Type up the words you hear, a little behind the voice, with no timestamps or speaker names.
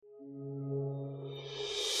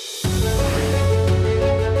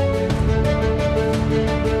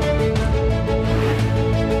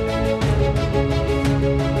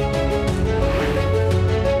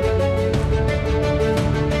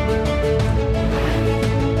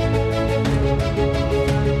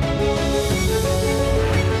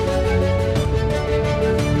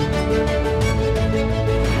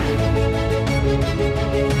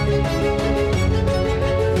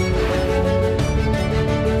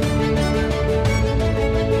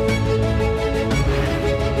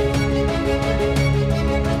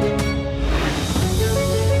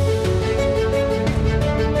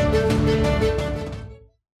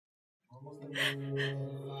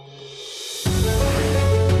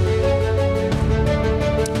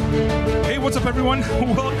what's up, everyone?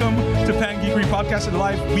 Welcome to Pan Geekery Podcast, a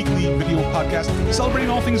live weekly video podcast celebrating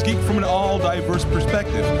all things geek from an all-diverse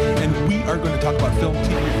perspective. And we are going to talk about film,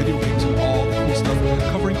 TV, video games, and all the cool stuff,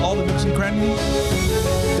 covering all the nooks and crannies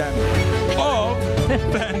of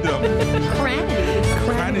fandom.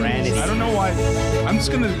 Cranities. I don't know why. I'm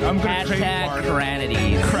gonna trademark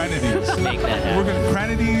cranities. Make that happen. We're gonna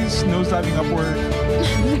cranities, nosediving upward,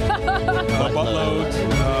 buttload,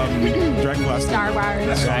 dragon glass. Star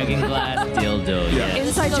Wars. Dragon glass dildo. Yeah. Yeah.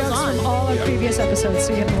 Inside jokes from all our previous episodes,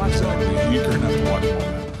 so you have to watch them. You're gonna have to watch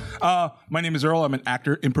all that. My name is Earl. I'm an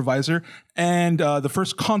actor, improviser, and the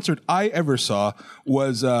first concert I ever saw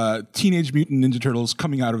was Teenage Mutant Ninja Turtles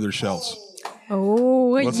coming out of their shells.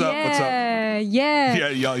 Oh, What's up? What's up? Yeah.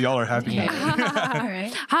 Yeah, y'all are happy now. All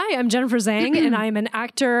right. Hi, I'm Jennifer Zhang, and I'm an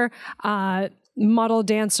actor, model,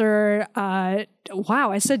 dancer.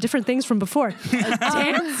 Wow, I said different things from before.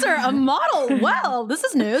 Dancer, a model. Well, this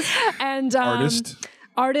is news. And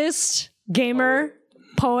Artist, gamer,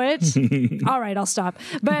 poet. All right, I'll stop.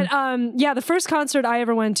 But yeah, the first concert I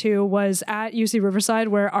ever went to was at UC Riverside,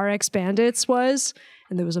 where RX Bandits was,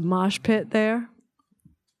 and there was a mosh pit there.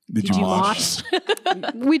 Did you mosh?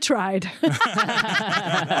 We tried.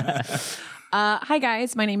 Hi,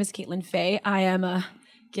 guys. My name is Caitlin Faye. I am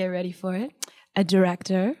get ready for it, a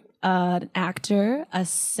director, an actor, a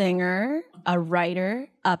singer, a writer,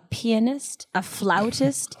 a pianist, a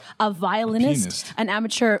flautist, a violinist, an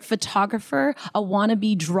amateur photographer, a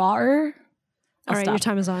wannabe drawer. All right, your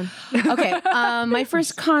time is on. Okay. My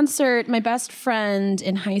first concert, my best friend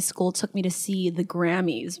in high school took me to see the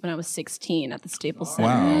Grammys when I was 16 at the Staples Center.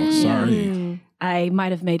 Wow, sorry. I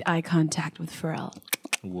might have made eye contact with Pharrell.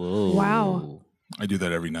 Whoa. Wow. I do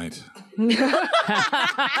that every night.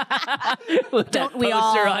 Don't we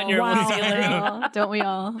all? On your ceiling. Don't we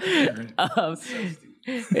all?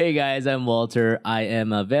 Hey guys, I'm Walter. I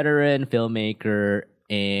am a veteran filmmaker,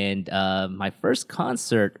 and my first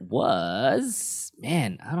concert was,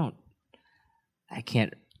 I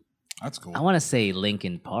can't. That's cool. I want to say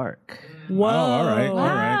Linkin Park. Whoa. all right.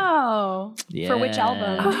 Wow. Yeah. For which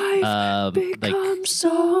album? I've become so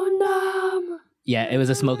numb. Yeah, it was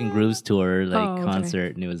a Smoking Grooves tour, okay.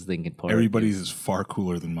 concert, and it was Linkin Park. Everybody's is far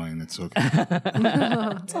cooler than mine. It's okay.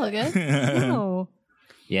 It's all good. Oh.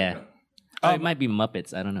 Yeah. It might be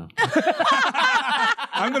Muppets. I don't know.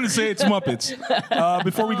 I'm going to say it's Muppets.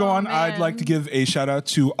 Before we go on, I'd like to give a shout out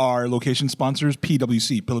to our location sponsors,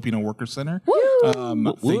 PWC, Filipino Worker Center.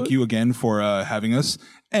 Thank you again for having us.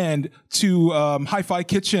 And to Hi-Fi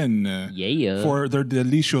Kitchen Yeah. for their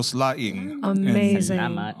delicious laing. Amazing.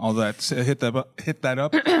 And all that. Hit that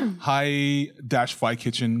up.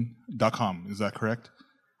 hi-fikitchen.com. Is that correct?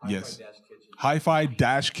 Yes.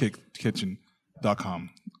 Hi-fi-kitchen.com.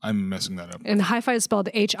 I'm messing that up. And hi-fi is spelled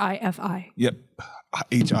H-I-F-I. Yep.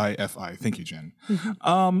 H-I-F-I. Thank you, Jen.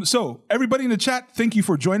 So everybody in the chat, thank you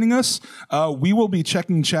for joining us. We will be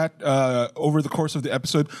checking chat over the course of the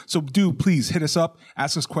episode. So do please hit us up,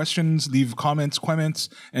 ask us questions, leave comments,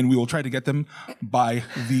 and we will try to get them by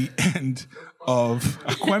the end of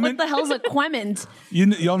What the hell's a quement?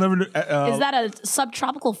 Y'all never... Is that a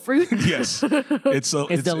subtropical fruit? Yes. It's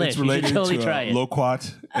delish. It's related You should totally to try it.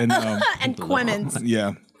 loquat and... And quement.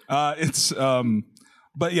 yeah.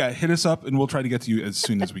 But yeah, hit us up and we'll try to get to you as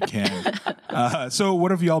soon as we can. So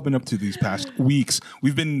what have y'all been up to these past weeks?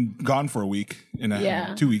 We've been gone for a week,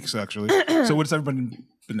 2 weeks actually. So what has everybody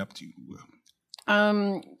been up to?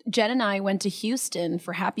 Jen and I went to Houston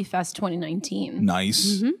for Happy Fest 2019.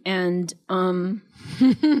 Nice. And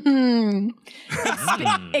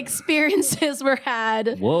experiences were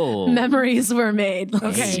had. Whoa. Memories were made.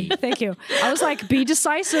 Okay, thank you. I was like, be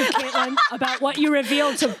decisive, Caitlin, about what you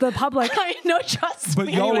revealed to the public. No trust.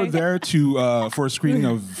 But y'all were there for a screening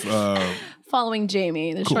of... Following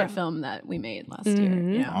Jamie, the short film that we made last year.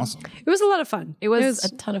 Yeah. Awesome. It was a lot of fun. It was a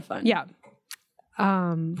ton of fun. Yeah.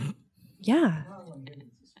 Yeah.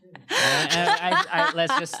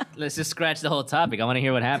 Let's just scratch the whole topic. I want to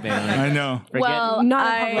hear what happened. I know. Well,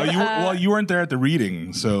 You weren't there at the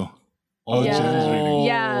reading, so... Jen's reading.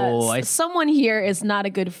 Yeah, someone here is not a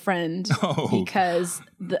good friend because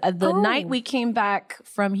the night we came back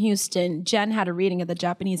from Houston, Jen had a reading at the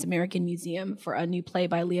Japanese American Museum for a new play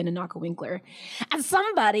by Leah Nanaka Winkler, and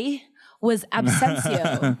somebody was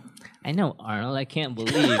Absentio. I know, Arnold. I can't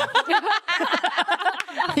believe.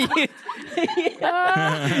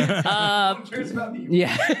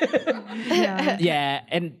 Yeah,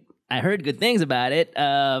 and I heard good things about it.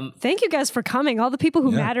 Thank you guys for coming. All the people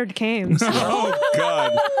who mattered came. So. Oh,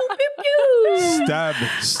 God. Stab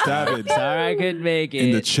it. Sorry I couldn't make it.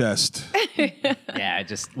 In the chest. Yeah,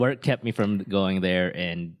 just work kept me from going there,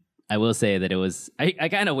 and I will say that it was. I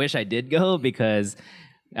kind of wish I did go because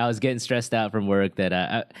I was getting stressed out from work.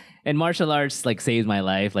 And martial arts like saves my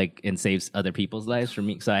life, like and saves other people's lives for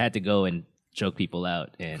me. So I had to go and choke people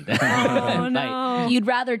out and, Oh and fight. no! You'd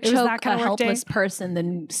rather was choke that kind a of work day? helpless person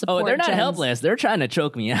than support Oh, they're not Jen's. helpless. They're trying to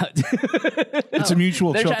choke me out. It's a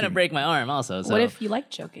mutual They're choking. trying to break my arm also. So What if you like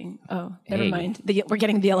choking? Oh, never Hey. mind. We're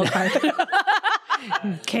getting the yellow card.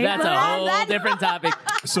 Okay, that's a whole different topic.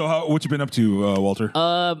 So what you been up to, Walter?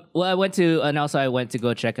 Well, I went to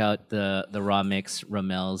go check out the Raw Mix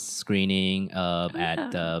Ramel's screening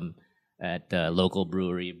at local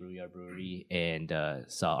brewery, Brouillard Brewery, and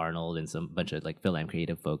saw Arnold and some bunch of like Phil Am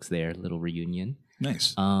creative folks there. Little reunion.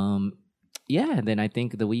 Nice. Yeah, and then I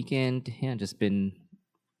think the weekend, just been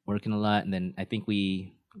working a lot, and then I think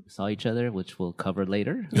we saw each other, which we'll cover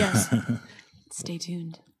later. Yes. Stay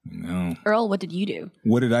tuned. No. Earl, what did you do?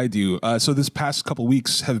 What did I do? So this past couple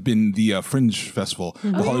weeks have been the Fringe Festival,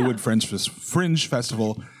 the Hollywood Fringe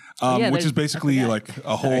Festival, yeah, which there's- is basically I forgot. like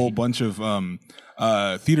a whole bunch of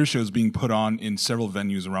theater shows being put on in several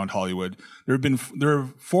venues around Hollywood. There are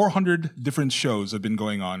 400 different shows have been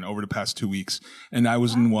going on over the past 2 weeks, and I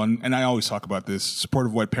was in one. And I always talk about this.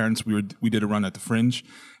 Supportive White Parents. We did a run at the Fringe,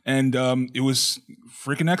 and it was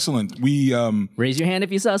freaking excellent. We Raise your hand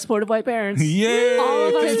if you saw Supportive White Parents. yay! All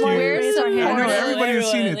of us Thank you. raise our I know hands. everybody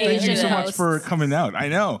has seen it. Thank you so Asian much for hosts. coming out. I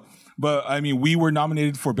know, but I mean, we were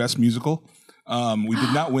nominated for Best Musical. We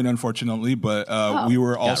did not win, unfortunately, but we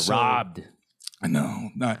were Got also robbed. No,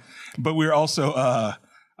 not. But we were also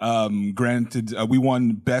granted. We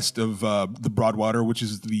won Best of the Broadwater, which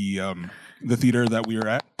is the theater that we were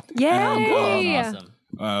at. Yay! Awesome.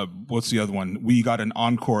 What's the other one? We got an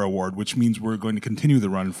encore award, which means we're going to continue the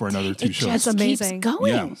run for another two shows. That's amazing. Keeps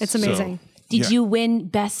going. Yeah. It's amazing. Did yeah. you win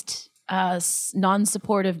best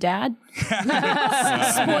non-supportive dad?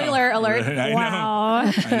 Spoiler alert. I know. Wow.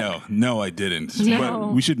 I know. No, I didn't. No. But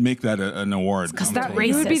we should make that an award. That Racist.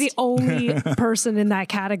 you would be the only person in that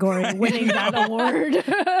category winning that award.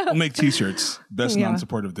 We'll make T-shirts. Best Yeah.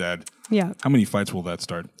 non-supportive dad. Yeah. How many fights will that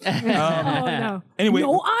start? Oh no. Anyway,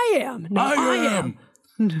 No, I am. No, I am.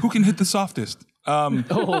 Who can hit the softest? I'll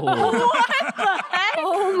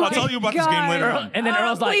tell you about this game later on. And then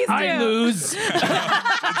Earl's like, please I do. lose.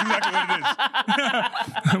 That's exactly what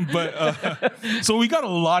it is. But so we got a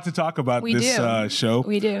lot to talk about We this do. show.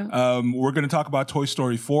 We do. We're going to talk about Toy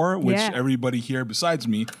Story 4, which Yeah. everybody here besides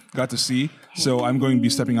me got to see. So I'm going to be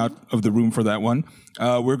stepping out of the room for that one.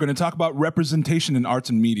 We're going to talk about representation in arts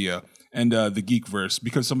and media and the Geekverse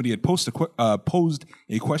because somebody had posed a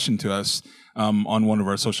question to us on one of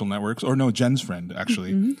our social networks, or no, Jen's friend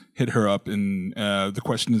actually hit her up, and the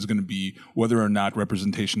question is going to be whether or not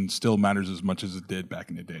representation still matters as much as it did back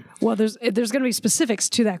in the day. Well, there's going to be specifics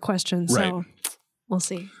to that question, so Right. we'll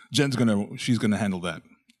see. She's gonna handle that,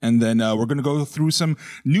 and then we're gonna go through some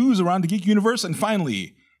news around the geek universe, and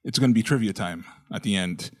finally, it's gonna be trivia time at the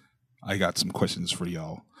end. I got some questions for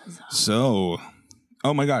y'all. So,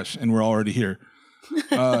 oh my gosh, and we're already here.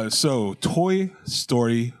 So, Toy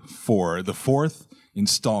Story 4, the fourth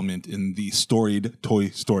installment in the storied Toy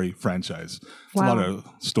Story franchise. It's a Wow. lot of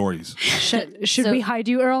stories. Should we hide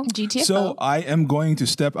you, Earl? GTFO. So, I am going to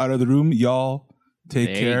step out of the room. Y'all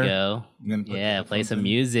take There care. you go. I'm gonna put Yeah, that play some something.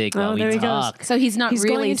 music Oh, while there we he goes. talk. So he's not He's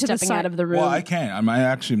going really into the stepping side. out of the room. Well, I can't. I'm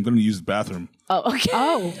going to use the bathroom. Oh, okay.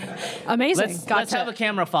 Oh, amazing. Let's have a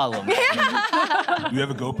camera follow me. Do you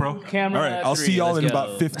have a GoPro? Camera All right, I'll 3, see y'all let's in go.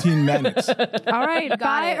 about 15 minutes. All right.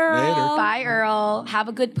 Bye, it. Earl. Later. Bye, Earl. Have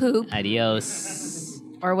a good poop Adios.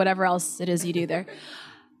 or whatever else it is you do there.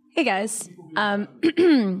 Hey guys.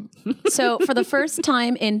 So for the first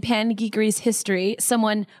time in Pan Geekery's history,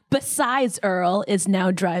 someone besides Earl is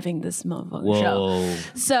now driving this motherfucking show. Whoa.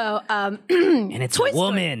 So And it's Toy a Story-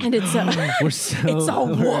 woman. and it's a We're so it's a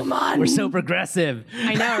woman. We're so progressive.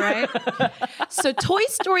 I know, right? So, Toy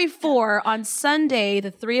Story 4 on Sunday,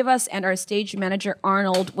 the three of us and our stage manager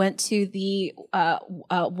Arnold went to the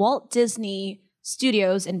Walt Disney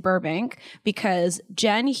Studios in Burbank because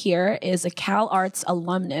Jen here is a Cal Arts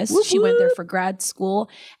alumnus. She went there for grad school,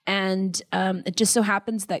 and it just so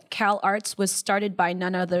happens that Cal Arts was started by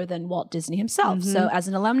none other than Walt Disney himself. So, as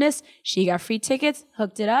an alumnus, she got free tickets,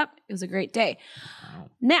 hooked it up. It was a great day.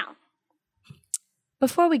 Now,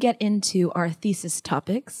 before we get into our thesis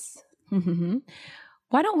topics,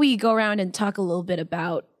 why don't we go around and talk a little bit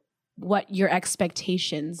about what your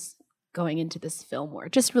expectations going into this film were,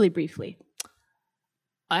 just really briefly.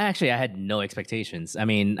 I had no expectations. I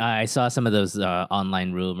mean, I saw some of those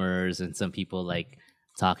online rumors and some people like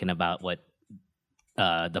talking about what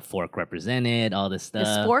the fork represented, all this stuff.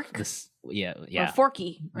 spork? Yeah. Or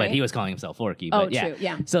Forky, right? But he was calling himself Forky. Oh, But yeah. true,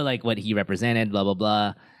 yeah. So like what he represented, blah blah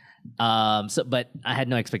blah. But I had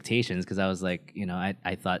no expectations because I was like,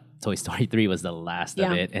 I thought Toy Story 3 was the last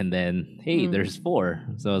of it, and then hey, there's 4.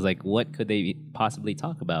 So I was like, what could they possibly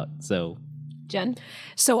talk about? So. Jen?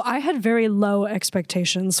 So I had very low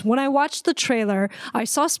expectations. When I watched the trailer, I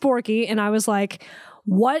saw Sporky and I was like,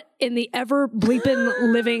 what in the ever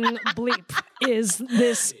bleeping living bleep is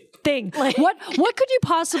this thing? What could you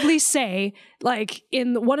possibly say, like,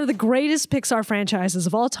 in one of the greatest Pixar franchises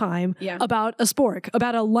of all time about a spork,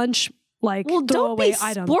 about a lunch don't throwaway be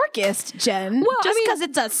item? sporkist, Jen. Well, just because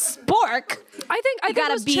it's a spork, I think you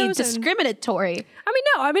gotta be discriminatory.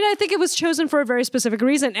 I think it was chosen for a very specific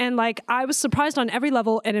reason, and like I was surprised on every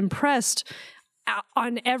level and impressed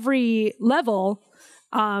on every level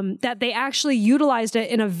that they actually utilized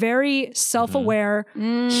it in a very self-aware,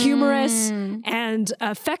 humorous, and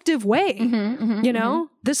effective way.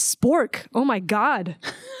 This spork, oh my god,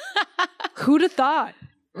 who'd have thought?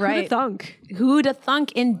 Right. Who'da thunk? Who'da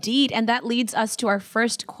thunk, indeed. And that leads us to our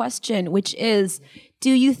first question, which is, do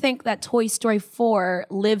you think that Toy Story 4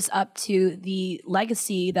 lives up to the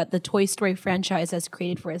legacy that the Toy Story franchise has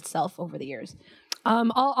created for itself over the years?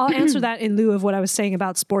 I'll answer that in lieu of what I was saying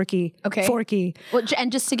about Sporky. Okay. Forky. Well, and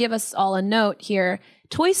just to give us all a note here,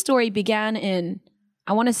 Toy Story began in,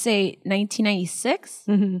 I want to say 1996.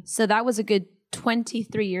 So that was a good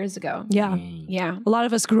 23 years ago. Yeah. Yeah. A lot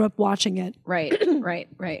of us grew up watching it. Right.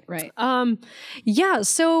 Yeah,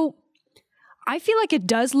 so I feel like it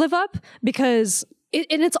does live up because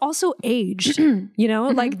and it's also aged,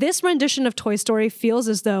 like this rendition of Toy Story feels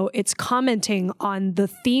as though it's commenting on the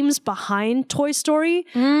themes behind Toy Story.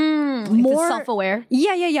 More self-aware.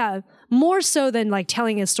 Yeah. More so than like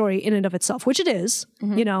telling a story in and of itself, which it is,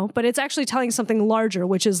 but it's actually telling something larger,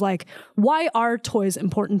 which is like, why are toys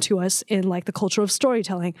important to us in like the culture of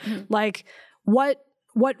storytelling? Like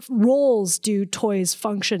what roles do toys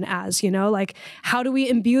function as, like how do we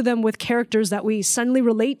imbue them with characters that we suddenly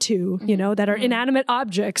relate to, that are inanimate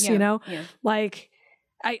objects, like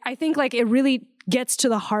I think like it really gets to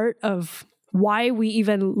the heart of why we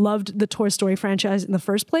even loved the Toy Story franchise in the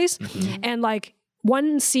first place. And like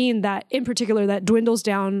one scene that in particular that dwindles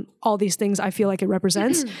down all these things I feel like it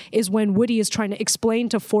represents is when Woody is trying to explain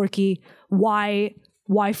to Forky why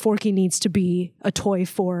Forky needs to be a toy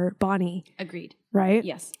for Bonnie. Agreed. Right?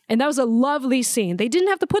 Yes. And that was a lovely scene. They didn't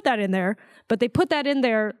have to put that in there, but they put that in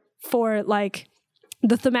there for like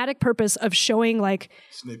the thematic purpose of showing like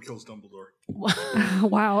Snape kills Dumbledore.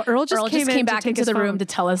 Wow, Earl just came back into the room to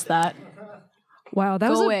tell us that. Wow, that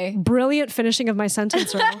was a brilliant finishing of my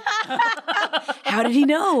sentence, Earl. How did he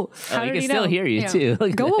know? How did he still hear you too.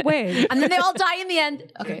 Go away. And then they all die in the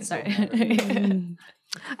end. Okay, sorry.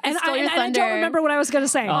 And I don't remember what I was going to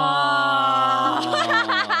say.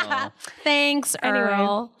 Thanks,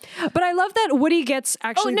 Earl. But I love that Woody gets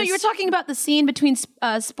actually... Oh, no, you were talking about the scene between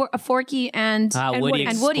Forky and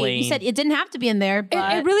Woody. You said it didn't have to be in there,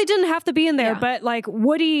 but... It really didn't have to be in there, but like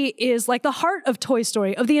Woody is like the heart of Toy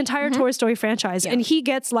Story, of the entire Toy Story franchise. And he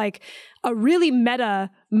gets like a really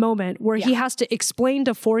meta moment where he has to explain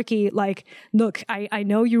to Forky, like, look, I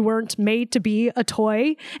know you weren't made to be a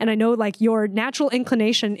toy, and I know like your natural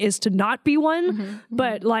inclination is to not be one,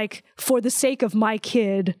 but like for the sake of my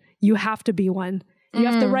kid, you have to be one. You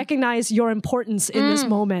have to recognize your importance in this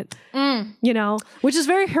moment, which is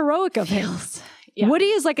very heroic of him. Woody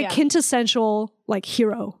is like a quintessential like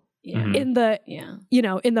hero in the,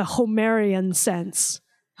 in the Homerian sense.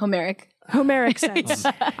 Homeric sense.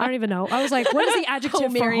 I don't even know. I was like, what is the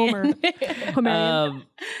adjective for Homer? Homerian.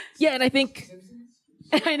 Yeah, and I think...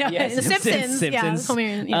 I know. Yeah, the Simpsons. Yeah,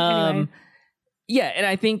 Homerian. Yeah, anyway. Yeah, and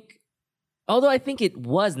I think... Although I think it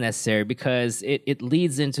was necessary because it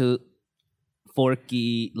leads into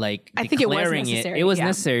Forky like I think declaring it was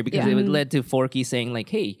necessary because it led to Forky saying like,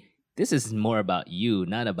 hey, this is more about you,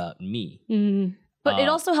 not about me. But it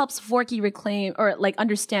also helps Forky reclaim or like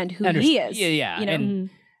understand who he is. Yeah. And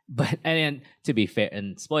then to be fair,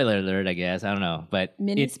 and spoiler alert, I guess, I don't know, but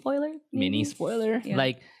mini spoiler, yeah.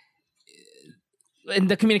 Like, and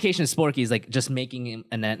the communication of Sporky is like just making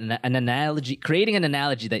an analogy, creating an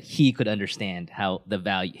analogy that he could understand how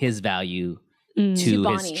his value to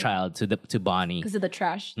his child, to Bonnie, because of the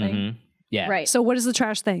trash thing. Yeah. Right. So what is the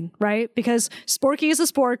trash thing, right? Because Sporky is a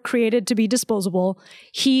spork created to be disposable.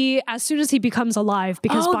 He, as soon as he becomes alive,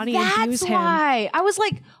 because Bonnie imbues him. Why. I was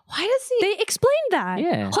like, why does he? They explained that.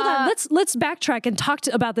 Yeah. Hold on. Let's backtrack and talk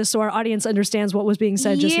about this so our audience understands what was being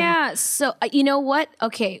said just now. Yeah. So you know what?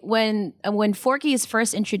 Okay. When Forky is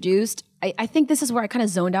first introduced, I think this is where I kind of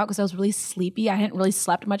zoned out because I was really sleepy. I hadn't really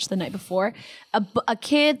slept much the night before. A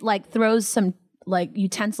kid like throws some like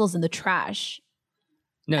utensils in the trash.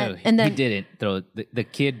 No, and then, he didn't throw. The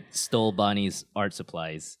kid stole Bonnie's art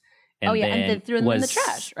supplies. Oh yeah, and then threw them in the was-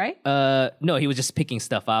 trash, right? No, he was just picking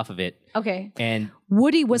stuff off of it. Okay. And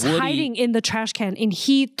Woody was hiding in the trash can, and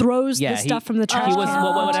he throws the stuff from the trash He can.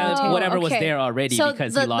 was whatever was okay. there already So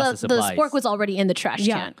because he lost the the supplies. spork was already in the trash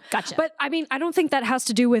can. Gotcha. But I mean, I don't think that has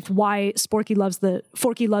to do with why Forky loves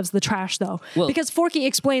the trash, though. Well- because Forky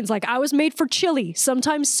explains, like, I was made for chili,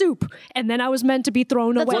 sometimes soup, and then I was meant to be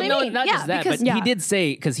thrown away. what I no, mean. not Yeah, just that, because- but yeah. he did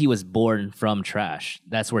say because he was born from trash.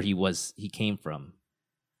 That's where he came from.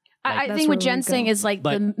 I that's think where what we Jen's go. saying is like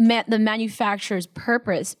But- the manufacturer's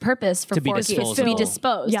purpose for To be Forky is to be disposable.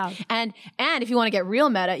 disposed. Yeah. And if you want to get real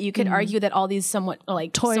meta, you could argue that all these somewhat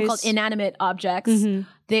like Toys. so-called inanimate objects,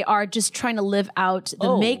 they are just trying to live out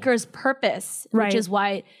the maker's purpose, Right. which is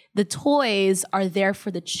why the toys are there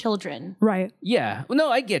for the children. Right. Yeah. Well, no,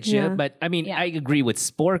 I get you, Yeah. but I mean, Yeah. I agree with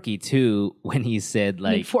Sporky too when he said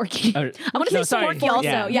like Forky. or- I want to no, say sorry, Forky also.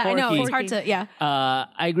 yeah, Yeah, I know. Forky. It's hard to, yeah.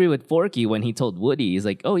 I agree with Forky when he told Woody, he's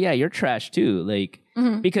like, "Oh yeah, you're trash too." Like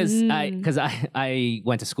because I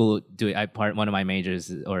went to school one of my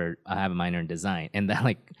majors, or I have a minor in design, and then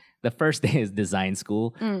like the first day is design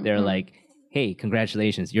school. They're like, "Hey,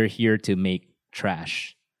 congratulations, you're here to make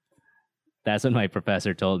trash." That's what my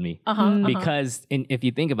professor told me. Because if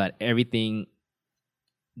you think about it, everything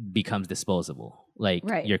becomes disposable. Like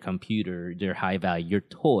Right. your computer, your high value, your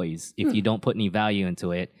toys. If you don't put any value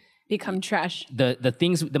into it, Become trash. the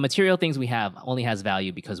material things we have only has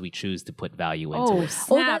value because we choose to put value into it.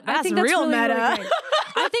 Snap. I That's think real really, meta. really great.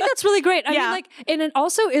 I think that's really great. I Yeah. mean, like, and it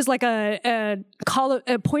also is like a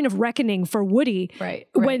point of reckoning for Woody. Right,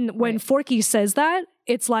 When right. Forky says that,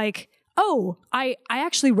 it's like, oh, I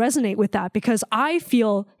actually resonate with that because I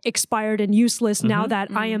feel expired and useless now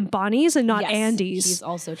that I am Bonnie's and not Yes, Andy's. He's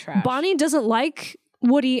also trash. Bonnie doesn't like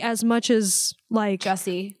Woody as much as like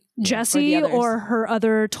Jessie. Jessie or the others. or her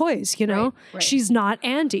other toys, you know? right. She's not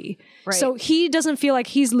Andy. Right. So he doesn't feel like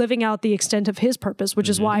he's living out the extent of his purpose, which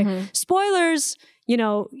is why, spoilers, you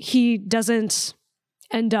know, he doesn't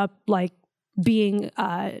end up like being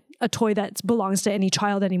a toy that belongs to any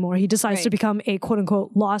child anymore. He decides to Right. become a quote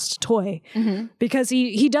unquote lost toy because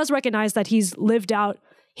he does recognize that he's lived out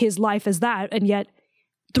his life as that. And yet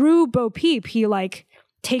through Bo Peep, he like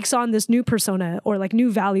takes on this new persona or like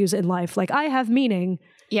new values in life. Like I have meaning.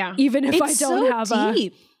 Yeah. Even if It's I don't so have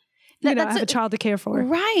deep. I That's have a child to care for.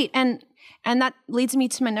 Right. And that leads me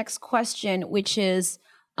to my next question, which is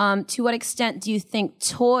to what extent do you think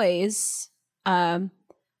toys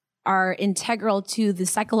are integral to the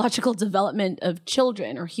psychological development of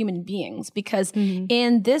children or human beings? Because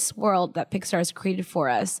in this world that Pixar has created for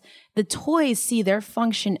us, the toys see their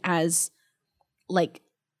function as like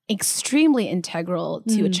extremely integral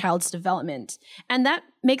to a child's development. And that's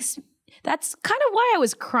kind of why I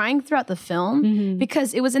was crying throughout the film,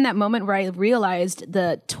 because it was in that moment where I realized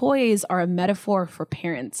the toys are a metaphor for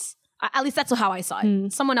parents. At least that's how I saw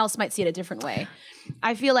it. Someone else might see it a different way.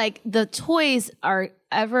 I feel like the toys are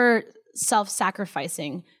ever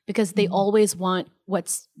self-sacrificing because they always want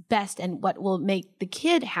what's best and what will make the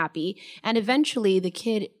kid happy. And eventually the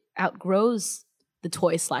kid outgrows the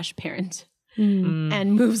toy/parent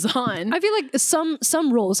and moves on. I feel like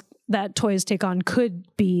some roles that toys take on could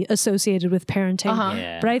be associated with parenting,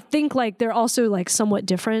 Yeah. but I think like they're also like somewhat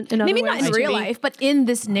different in other Maybe ways. not in real life, but in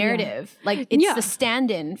this narrative, like it's Yeah. the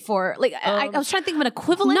stand-in for like I was trying to think of an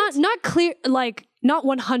equivalent. Not clear, like not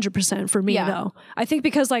 100% for me Yeah. though. I think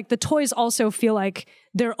because like the toys also feel like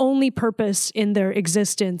their only purpose in their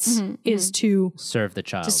existence is to Serve the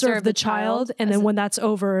child. serve the child, and then when that's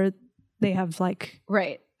over, they have like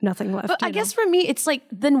right. nothing left. But I you know? guess for me, it's like,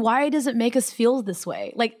 then why does it make us feel this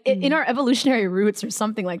way? Like in our evolutionary roots or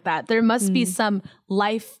something like that, there must be some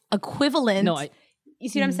life equivalent. No, you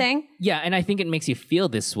see what I'm saying? Yeah, and I think it makes you feel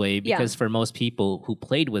this way because for most people who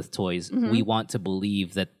played with toys, we want to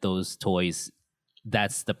believe that those toys,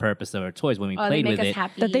 that's the purpose of our toys when we Oh, they played make with us it.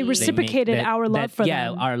 happy. That they reciprocated our love for yeah,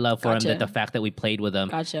 them. our love for them. Gotcha. That the fact that we played with them,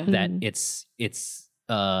 Gotcha. that it's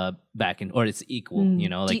back in, or it's equal. You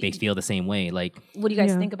know, like they feel the same way. Like What do you guys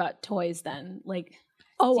Yeah. think about toys then? Like,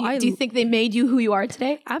 Oh, do you think they made you who you are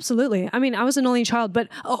today? Absolutely. I mean, I was an only child, but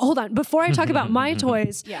hold on. Before I talk about my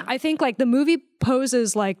toys, Yeah. I think like the movie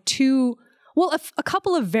poses like a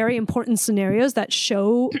couple of very important scenarios that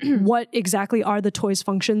show what exactly are the toys'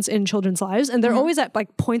 functions in children's lives. And they're always at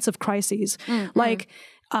like points of crises. Like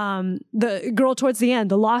the girl towards the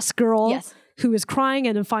end, the lost girl. Yes. Who is crying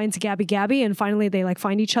and then finds Gabby, and finally they like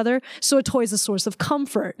find each other. So a toy is a source of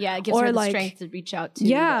comfort. Yeah, it gives her the strength to reach out to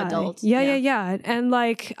the adult. Yeah. And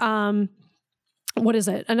like, what is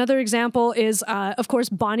it? Another example is, of course,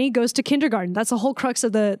 Bonnie goes to kindergarten. That's the whole crux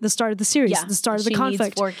of the start of the series, Yeah, the start of the she needs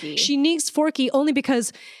conflict. Forky. She needs Forky only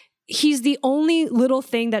because he's the only little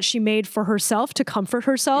thing that she made for herself to comfort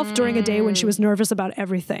herself during a day when she was nervous about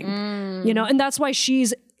everything. You know, and that's why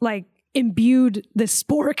she's like imbued this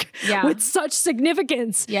spork with such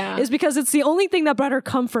significance. Is because it's the only thing that brought her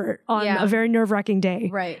comfort on a very nerve-wracking day.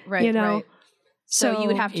 Right. You know? Right. So you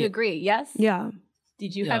would have to agree, yes? Yeah.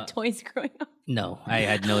 Did you have toys growing up? No, I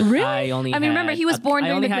had no. Really? I only. mean, remember, he was born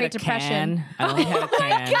during the Great Depression. I only had a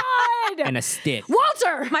can God! and a stick.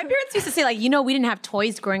 Walter! My parents used to say, like, we didn't have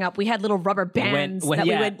toys growing up. We had little rubber bands that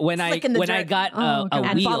we would flick in the dirt. I got a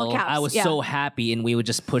And bottle wheel, caps. I was so happy, and we would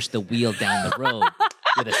just push the wheel down the road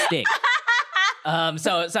with a stick.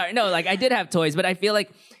 So sorry, no, like I did have toys, but I feel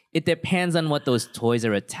like it depends on what those toys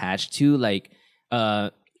are attached to. Like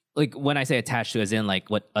when I say attached to, as in like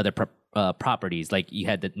what other properties. Like you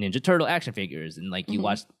had the Ninja Turtle action figures, and like you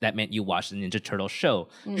watched. That meant you watched the Ninja Turtle show.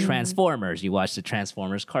 Transformers, you watched the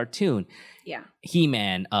Transformers cartoon. Yeah.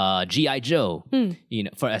 He-Man, G.I. Joe. You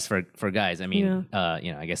know, for guys, I mean,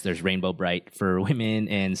 you know, I guess there's Rainbow Bright for women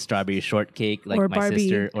and Strawberry Shortcake, like Or my Barbie.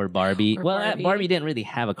 sister, or Barbie. Barbie. Barbie didn't really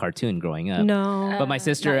have a cartoon growing up. No. But my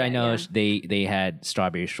sister, not I yet, know yeah. they had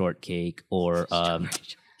Strawberry Shortcake or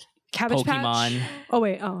Cabbage Patch? Pokemon, Oh,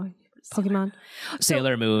 wait. Oh, Pokemon.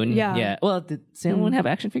 Sailor Moon. yeah. Well, did Sailor Moon have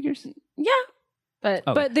action figures? Yeah. But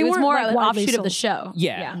But they it was weren't more like an widely offshoot of the sold. show.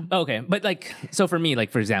 Yeah. Okay. But like, so for me,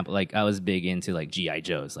 like for example, like I was big into like G.I.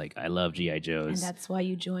 Joes. Like I love G.I. And Joes. that's why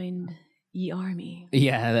you joined Ye Army.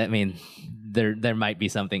 Yeah, I mean, there might be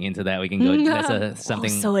something into that. We can go. That's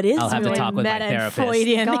something. So it is I'll have really to talk with my meta and therapist.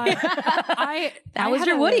 Freudian. God. That was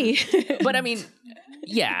your Woody. But I mean,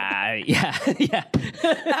 yeah.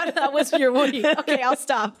 that was your Woody. Okay, I'll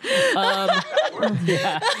stop.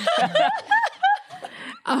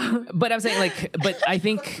 But I'm saying like, but I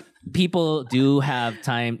think people do have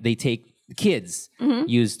time. They take kids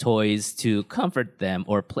use toys to comfort them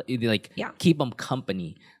or play, like keep them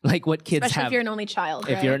company. Like what kids Especially have. if you're an only child.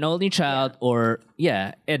 If right? you're an only child or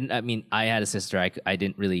and I mean I had a sister I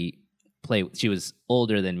didn't really play. She was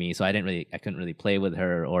older than me, so I couldn't really play with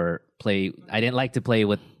her or play. I didn't like to play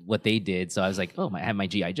with what they did, so I was like, I have my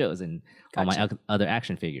G.I. Joes and all my other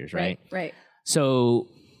action figures, right? Right. So,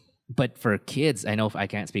 but for kids, I know I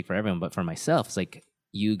can't speak for everyone, but for myself, it's like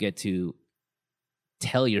you get to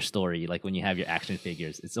tell your story. Like when you have your action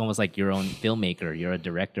figures, it's almost like your own filmmaker. You're a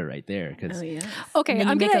director right there. Oh, yeah. Okay, then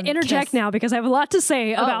you I'm make going them to interject kiss. now because I have a lot to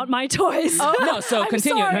say about my toys. No, so I'm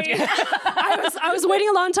continue. sorry. I was waiting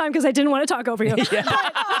a long time because I didn't want to talk over you. But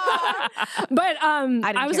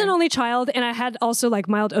I was care. an only child, and I had also like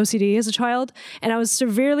mild OCD as a child, and I was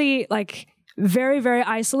severely like very, very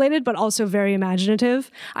isolated, but also very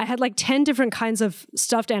imaginative. I had like 10 different kinds of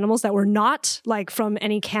stuffed animals that were not like from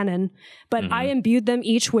any canon, but I imbued them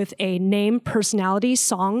each with a name, personality,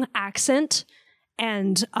 song, accent,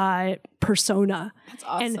 and persona. That's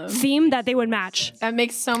awesome. And theme that they would match. That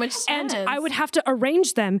makes so much sense. And I would have to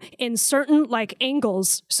arrange them in certain like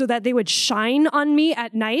angles so that they would shine on me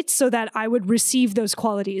at night so that I would receive those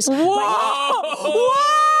qualities.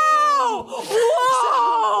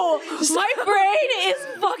 My brain is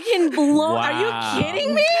fucking blown. Wow. Are you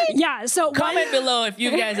kidding me? Yeah, so Comment below if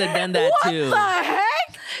you guys have done that too. The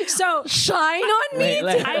heck? so Shine on me?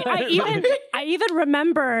 I even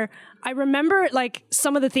remember like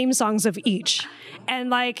some of the theme songs of each. And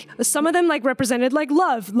like some of them like represented like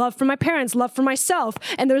love for my parents, love for myself.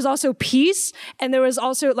 And there was also peace. And there was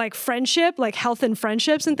also like friendship, like health and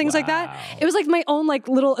friendships and things like that. It was like my own like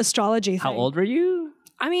little astrology thing. How old were you?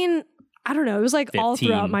 I mean, I don't know. It was like all 15.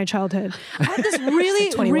 throughout my childhood. I had this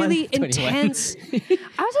really intense. I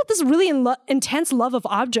had this really intense love of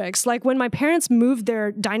objects. Like when my parents moved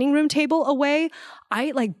their dining room table away,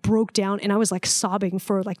 I like broke down and I was like sobbing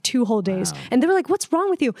for like 2 whole days. And they were like, "What's wrong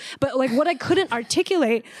with you?" But like what I couldn't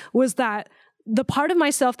articulate was that the part of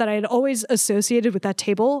myself that I had always associated with that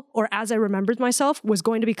table, or as I remembered myself, was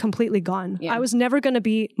going to be completely gone. I was never going to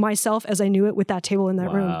be myself as I knew it with that table in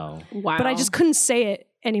that room. Wow. But I just couldn't say it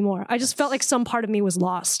anymore. I just felt like some part of me was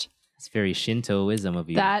lost. It's very Shintoism of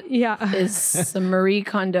you. That Yeah. is some Marie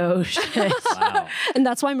Kondo shit. Wow. And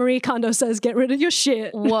that's why Marie Kondo says, get rid of your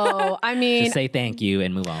shit. Whoa. I mean, Just say thank you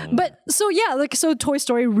and move on. But so yeah, like so Toy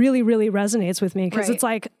Story really, really resonates with me because Right. it's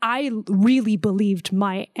like I really believed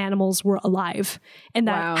my animals were alive and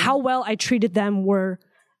that Wow. how well I treated them were,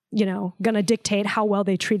 you know, gonna dictate how well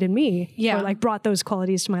they treated me. Yeah. Or like brought those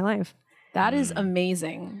qualities to my life. that is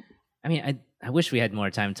amazing. I mean, I wish we had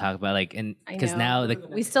more time to talk about like, and because now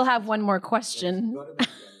we still have one more question.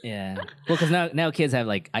 well, because now kids have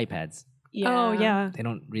like iPads. Oh yeah. They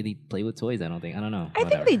don't really play with toys. I don't know. I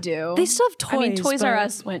think they do. They still have toys. I mean, Toys R but-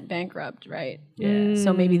 Us went bankrupt, right? Yeah.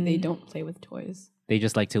 So maybe they don't play with toys. They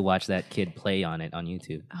just like to watch that kid play on it on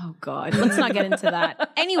YouTube. Oh God, let's not get into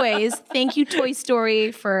that. Anyways, thank you Toy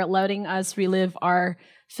Story for letting us relive our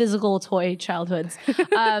physical toy childhoods.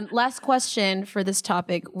 Last question for this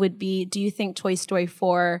topic would be, do you think Toy Story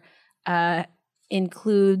 4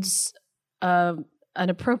 includes an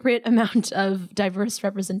appropriate amount of diverse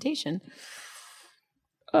representation?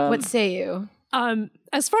 What say you?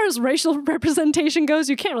 As far as racial representation goes,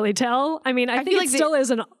 you can't really tell. I mean, I think like it still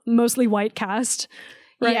is a mostly white cast.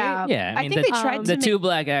 Right? Yeah, Yeah, I mean, think they tried the to two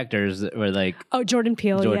black actors were like Oh, Jordan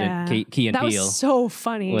Peele. Jordan, yeah. Key and that Peele was so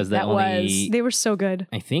funny. was the that only. They were so good.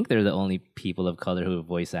 I think they're the only people of color who are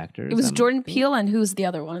voice actors. It was Jordan Peele, and who's the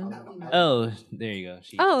other one? Oh, there you go.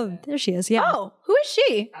 Oh, there she is. Yeah. Oh, who is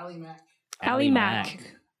she? Ally Mack.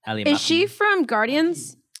 Ally Is Mack. she from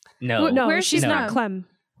Guardians? No. No, Where is she she's from? not Clem.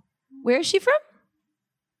 Where is she from?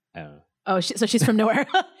 Oh. Oh, so she's from nowhere.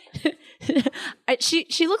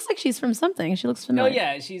 She looks like she's from something. She looks No, familiar.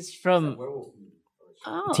 yeah, she's from.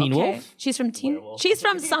 Oh, Teen okay. Wolf? She's from Teen. She's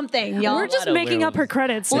from something, y'all. We're just of making up her werewolves.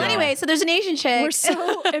 credits. well, now. anyway, so there's an Asian chick. We're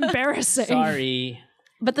so embarrassing. Sorry.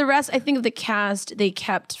 But the rest, I think, of the cast they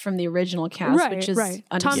kept from the original cast, Right, which is right.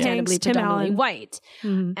 Tom understandably Hanks, Tim predominantly Allen. white.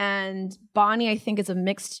 And Bonnie, I think, is a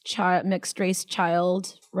mixed race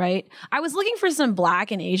child, right? I was looking for some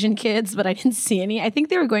black and Asian kids, but I didn't see any. I think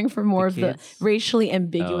they were going for more of the kids? racially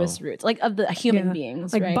ambiguous roots, like of the human Yeah.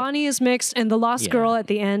 beings, Like right? Bonnie is mixed, and the lost Yeah. girl at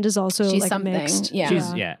the end is also She's like something. mixed. Yeah.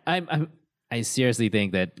 She's I seriously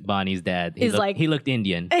think that Bonnie's dad he looked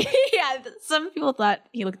Indian. Yeah, some people thought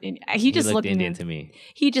he looked Indian. He just he looked looked Indian to me.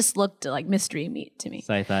 He just looked like mystery meat to me.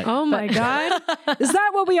 So I thought, Oh my God, is that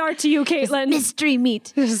what we are to you, Caitlin? Mystery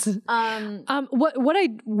meat. What I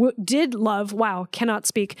did love, wow, cannot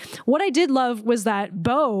speak. What I did love was that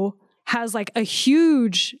Bo has like a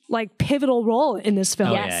huge, like pivotal role in this film.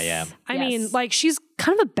 Oh, yeah. I mean, like she's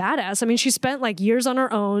kind of a badass. I mean, she spent like years on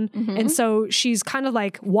her own. And so she's kind of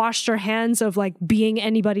like washed her hands of like being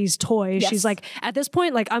anybody's toy. Yes. She's like, at this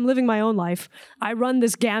point, like I'm living my own life. I run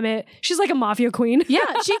this gamut. She's like a mafia queen. Yeah,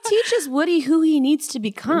 she teaches Woody who he needs to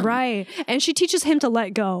become. Right. And she teaches him to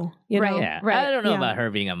let go, you know? yeah, Right. I don't know Yeah. about her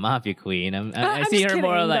being a mafia queen. I I'm see just her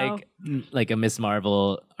more kidding, like a Miss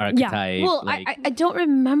Marvel archetype. Well, like, I don't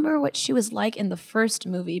remember what she was like in the first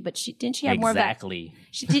movie, but she have more of that. exactly.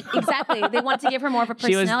 She did exactly. They wanted to give her more of a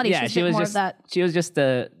personality. She was more just of that. she was just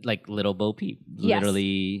a like little Bo Peep, Yes.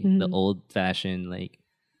 literally the old fashioned like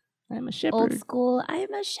I'm a shepherd. Old school. I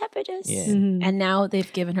am a shepherdess. Yeah. And now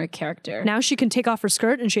they've given her character. Now she can take off her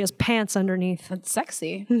skirt and she has pants underneath. That's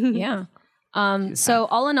sexy. Yeah. So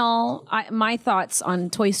all in all, my thoughts on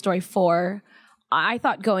Toy Story 4, I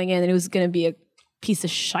thought going in that it was going to be a piece of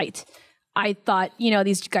shite. I thought,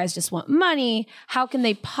 these guys just want money. How can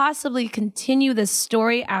they possibly continue this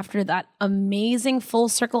story after that amazing full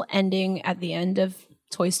circle ending at the end of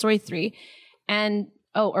Toy Story 3? And,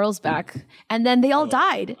 Earl's back. And then they all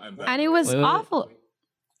died. And it was Wait. awful.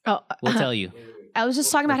 Oh, We'll tell you. I was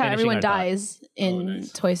just talking about how finishing everyone our thought. dies in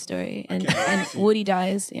Toy Story. And Woody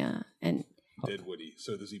dies, yeah. And Dead Woody.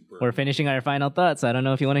 So does he burn? We're finishing our final thoughts. I don't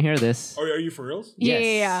know if you want to hear this. Are you for reals?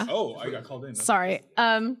 yeah. Oh, I got called in. Sorry.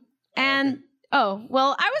 I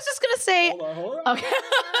was just gonna say, Hold on. okay.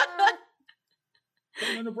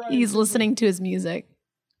 He's listening to his music.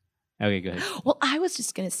 Okay, go ahead. Well, I was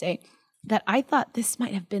just gonna say that I thought this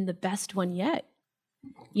might have been the best one yet.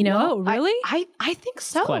 Whoa, really? I think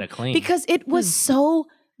so. quite a claim. Because it was so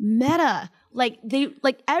meta. Like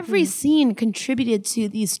every scene contributed to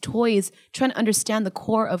these toys trying to understand the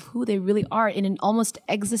core of who they really are in an almost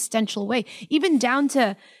existential way. Even down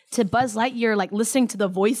to Buzz Lightyear, like listening to the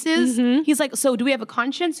voices. He's like, so do we have a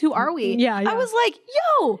conscience? Who are we? Yeah. I was like,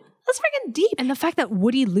 yo, that's freaking deep. And the fact that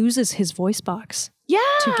Woody loses his voice box Yeah.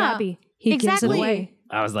 to Gabby, he gives Exactly. it away.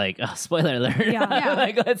 I was like, oh, spoiler alert. Yeah.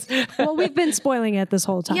 Like, let's- Well, we've been spoiling it this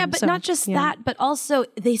whole time. Yeah, but so, not just yeah. that, but also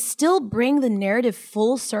they still bring the narrative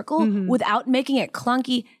full circle without making it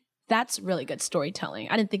clunky. That's really good storytelling.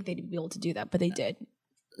 I didn't think they'd be able to do that, but they did.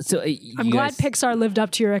 So I'm glad Pixar lived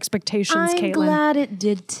up to your expectations, I'm Caitlin. glad it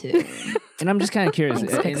did too. And I'm just kind of curious.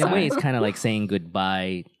 In a way, it's kind of like saying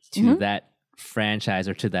goodbye to that franchise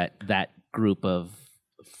or to that group of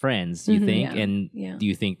friends. You think, Yeah. and Yeah. do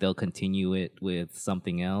you think they'll continue it with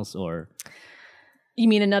something else or You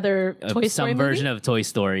mean another Toy Story some movie? version of Toy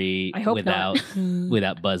Story I hope without not.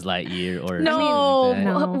 without Buzz Lightyear or No, something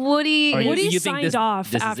like that? No. Woody. Or Woody you think signed this- off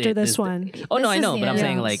this is after it? this one. Oh no, This I is know, the but I'm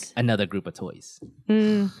saying end. like another group of toys.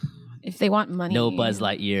 If they want money, No Buzz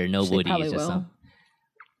Lightyear, no They Woody. probably It's just will. some,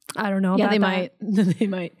 I don't know. Yeah, about they that. might. They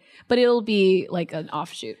might. But it'll be like an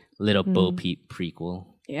offshoot. little Bo Peep prequel.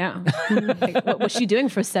 Yeah. Like, what was she doing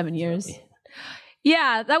for 7 years?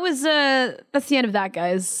 Yeah, that was that's the end of that,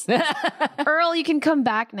 guys. Earl, you can come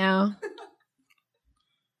back now.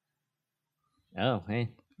 Oh, hey,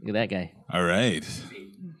 look at that guy. All right.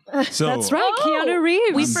 So That's right, Keanu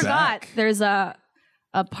Reeves. We I'm forgot back. there's a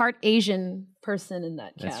part Asian person in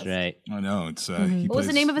that cast. That's right. I know it's. He What was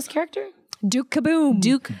the plays- name of his character? Duke Kaboom.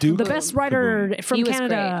 Duke. Duke the best writer from He was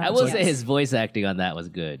Canada. great. I will say his voice acting on that was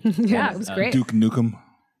good. Yeah, it was great. Duke Nukem.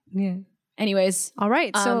 Yeah. Anyways, All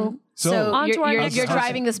right, so So- On to our you're, next you're question.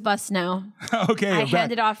 driving this bus now. Okay, I we're hand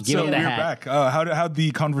back. it off Give to me the We're hat. back. How'd the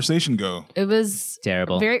conversation go? It was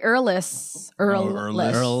Terrible. very Earless.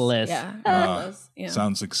 Earless. Earless. Yeah. Earless. Yeah.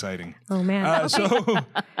 Sounds exciting. oh man.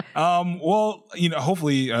 Well,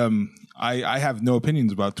 hopefully, I have no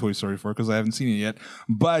opinions about Toy Story 4 because I haven't seen it yet,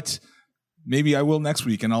 but maybe I will next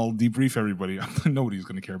week and I'll debrief everybody. Nobody's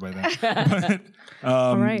going to care by that. But,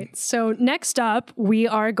 All right. So next up, we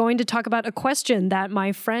are going to talk about a question that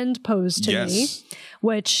my friend posed to me, Yes.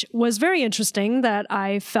 which was very interesting that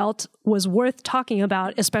I felt was worth talking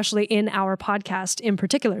about, especially in our podcast in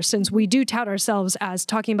particular, since we do tout ourselves as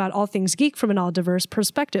talking about all things geek from an all diverse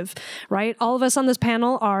perspective, right? All of us on this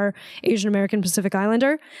panel are Asian American Pacific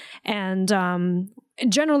Islander. And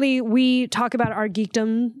generally, we talk about our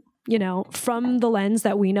geekdom, from the lens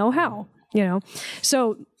that we know how.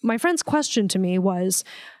 So my friend's question to me was,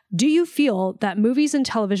 do you feel that movies and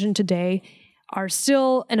television today are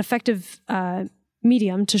still an effective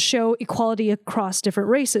medium to show equality across different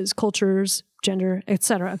races, cultures, gender,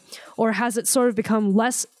 etc.? Or has it sort of become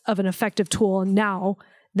less of an effective tool now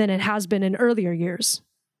than it has been in earlier years?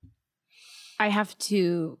 I have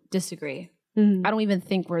to disagree. I don't even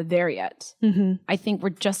think we're there yet. I think we're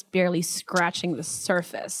just barely scratching the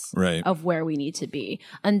surface Right. of where we need to be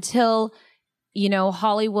until,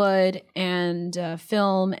 Hollywood and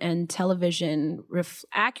film and television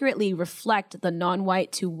accurately reflect the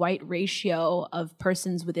non-white to white ratio of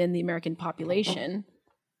persons within the American population.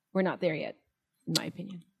 We're not there yet, in my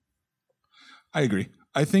opinion. I agree.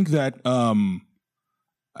 I think that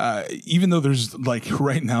even though there's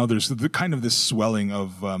right now there's the kind of this swelling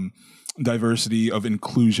of diversity, of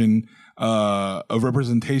inclusion, of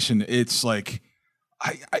representation, it's like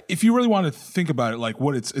if you really want to think about it,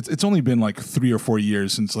 it's only been 3 or 4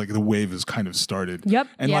 years since the wave has kind of started. Yep.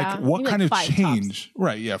 And Yeah. what Maybe kind of 5 change? tops.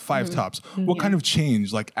 Right. Yeah. 5 tops. What kind of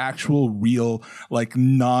change? Actual, real,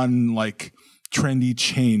 non trendy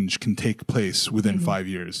change can take place within 5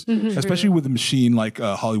 years, especially with a machine like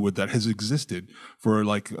Hollywood that has existed for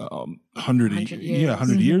 100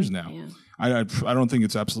 years now. Yeah. I don't think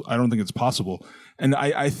it's I don't think it's possible. And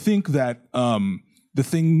I think that the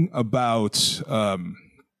thing about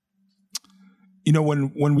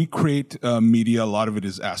when we create media, a lot of it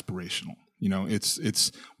is aspirational.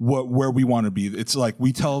 It's where we want to be. It's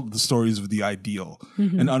we tell the stories of the ideal,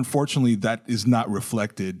 and unfortunately, that is not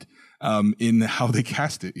reflected in how they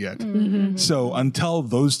cast it yet. So until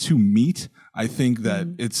those two meet, I think that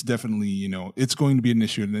it's definitely it's going to be an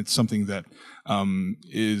issue, and it's something that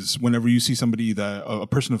is whenever you see somebody that a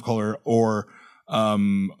person of color or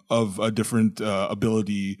of a different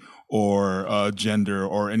ability or gender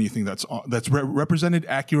or anything that's represented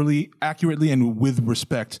accurately and with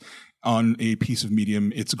respect on a piece of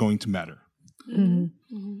medium, it's going to matter. And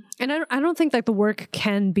I don't think that the work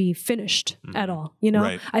can be finished at all.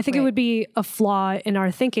 Right. I think it would be a flaw in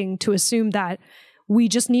our thinking to assume that we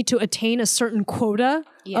just need to attain a certain quota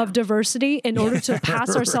of diversity in order to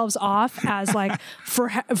pass ourselves off as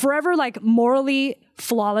forever morally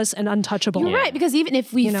flawless and untouchable. You're right, because even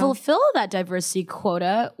if we fulfill that diversity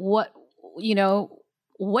quota, what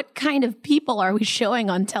kind of people are we showing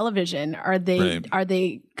on television? Are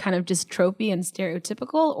they kind of just tropey and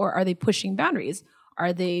stereotypical, or are they pushing boundaries?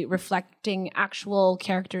 Are they reflecting actual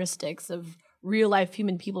characteristics of real life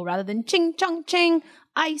human people rather than ching chong ching,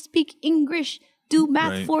 I speak English, do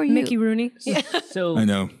math for you? Mickey Rooney. So I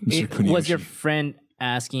know, Mr. Kuniyoshi. Was your friend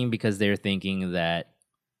asking because they're thinking that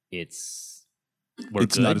it's not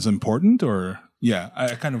good? as important, or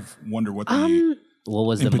I kind of wonder what the What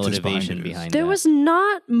was the impetus behind motivation it is. behind There that? was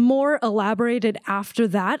not more elaborated after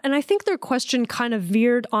that. And I think their question kind of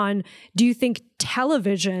veered on, do you think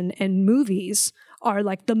television and movies are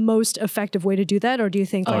the most effective way to do that? Or do you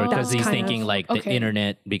think Or that's because he's kind thinking of, the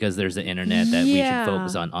internet, because there's the internet that we should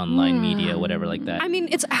focus on online media, whatever like that. I mean,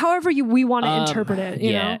 it's however we want to interpret it.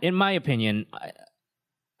 You know? In my opinion,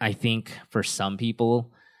 I think for some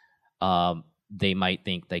people, they might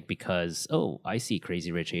think because, I see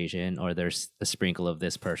Crazy Rich Asian, or there's a sprinkle of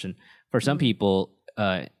this person. For some people,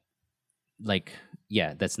 that's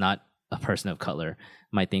not a person of color.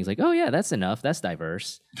 Might think that's enough. That's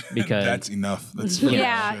diverse. Because that's enough. That's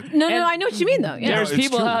Yeah. No, I know what you mean though. Yeah. there's it's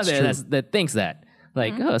people true, out it's there true. that thinks that.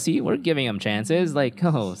 Like, oh, see, we're giving them chances. Like,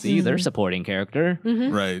 oh, see, they're supporting character.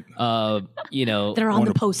 Right. You know, They're on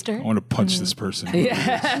the poster. I want to punch this person.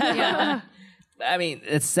 I mean,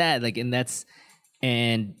 it's sad. Like,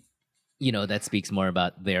 and you know, that speaks more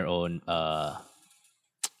about their own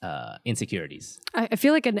insecurities. I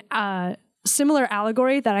feel like a similar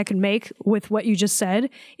allegory that I could make with what you just said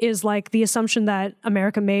is like the assumption that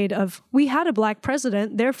America made of we had a black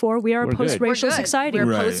president, therefore we are a We're good. post-racial We're good. society. We're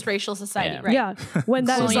Right. post-racial society, Yeah. right? Yeah, when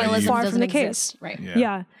that is like Colonialism far from doesn't the exist. case. Right.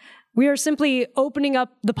 Yeah. We are simply opening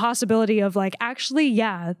up the possibility of like, actually,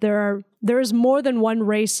 yeah, there is more than one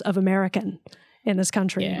race of American in this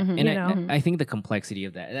country. Yeah, You know? and I think the complexity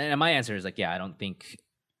of that. And my answer is like, yeah, I don't think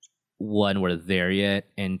one, we're there yet,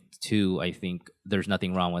 and two, I think there's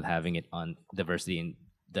nothing wrong with having it on diversity in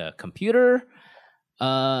the computer,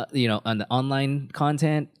 you know, on the online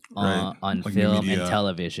content, Right. on Like film media. and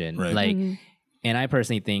television. Right. Like, and I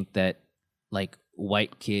personally think that like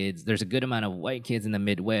white kids, there's a good amount of white kids in the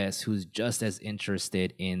Midwest who's just as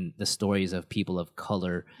interested in the stories of people of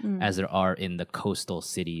color as there are in the coastal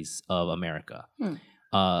cities of America.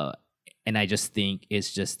 And I just think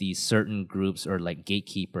it's just these certain groups or like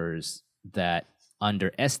gatekeepers that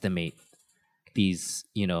underestimate these,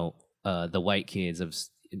 you know, the white kids of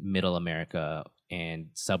middle America and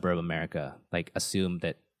suburb America, like assume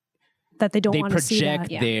that that they don't they want to see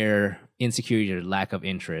project that. their insecurity or lack of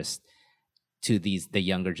interest to the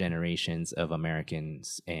younger generations of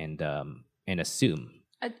Americans and assume.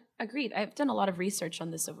 Agreed. I've done a lot of research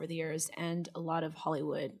on this over the years, and a lot of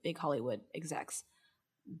big Hollywood execs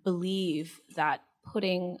believe that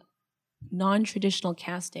putting non-traditional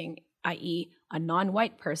casting, i.e. a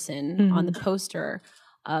non-white person on the poster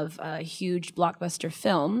of a huge blockbuster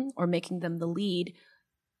film or making them the lead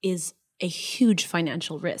is a huge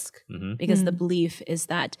financial risk, because the belief is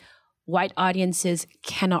that white audiences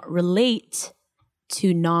cannot relate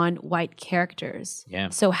to non-white characters. Yeah.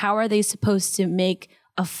 So how are they supposed to make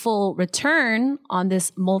a full return on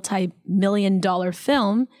this multi-million-dollar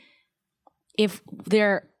film if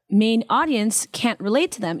their main audience can't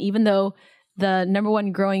relate to them, even though the number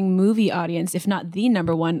one growing movie audience, if not the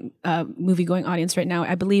number one movie going audience right now,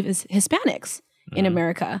 I believe is Hispanics in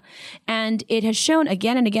America. And it has shown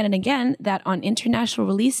again and again and again that on international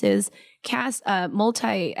releases,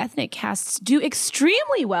 multi-ethnic casts do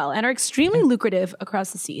extremely well and are extremely lucrative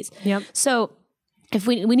across the seas. Yep. So if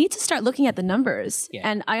we need to start looking at the numbers,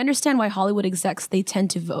 and I understand why Hollywood execs, they tend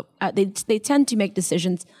to vote, they tend to make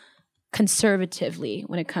decisions conservatively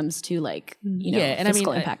when it comes to like, you know, and I mean,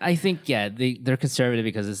 fiscal impact. I think they're conservative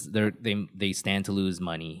because they stand to lose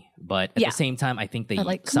money, but at the same time, I think they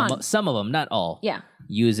like, come on. some of them, not all,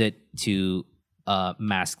 use it to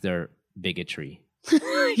mask their bigotry.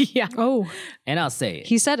 Yeah. Oh, And I'll say it.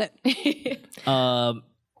 he said it.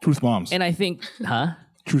 Truth bombs. And I think,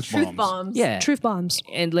 Truth bombs. Bombs. yeah. Truth bombs.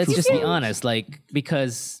 And let's just be honest, like,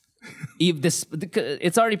 because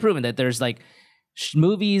it's already proven that there's like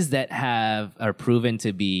movies that are proven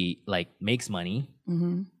to be like makes money,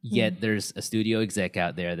 yet there's a studio exec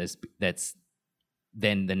out there that's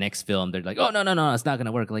then the next film they're like, oh no, it's not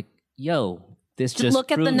gonna work. Like, yo, this just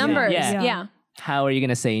Look at the proves it. numbers. Yeah. Yeah. How are you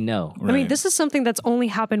gonna say no? I mean, this is something that's only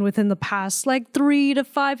happened within the past like 3 to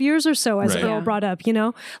 5 years or so, as Right. Earl brought up, you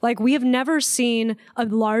know? Like, we have never seen a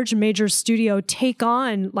large major studio take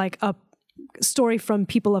on like a story from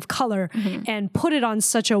people of color and put it on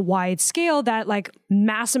such a wide scale that like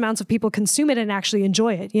mass amounts of people consume it and actually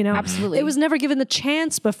enjoy it, you know? Absolutely. It was never given the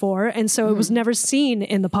chance before, and so it was never seen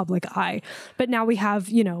in the public eye. But now we have,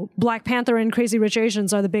 you know, Black Panther and Crazy Rich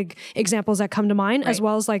Asians are the big examples that come to mind, as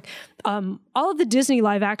well as like all of the Disney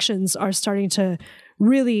live actions are starting to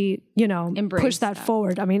really, you know, Embrace push that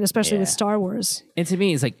forward. I mean, especially with Star Wars. And to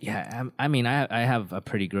me, it's like, I mean, I have a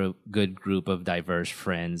pretty good group of diverse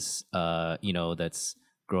friends, you know, that's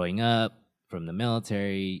growing up from the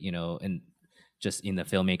military, you know, and just in the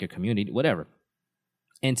filmmaker community, whatever.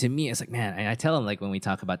 And to me, it's like, man, and I tell them, like, when we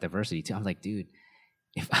talk about diversity too, I'm like, dude,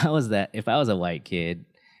 if I was a white kid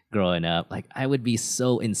growing up, like, I would be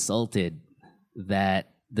so insulted that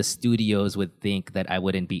the studios would think that I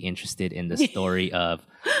wouldn't be interested in the story of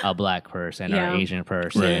a black person or Yeah. Asian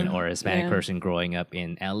person Right. or a Hispanic person growing up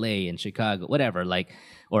in LA and Chicago, whatever. Like,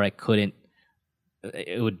 or I couldn't,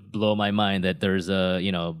 it would blow my mind that there's a,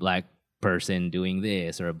 you know, black person doing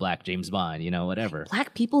this or a black James Bond, you know, whatever.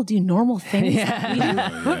 Black people do normal things.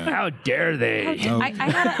 How dare they? I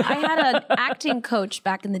had an acting coach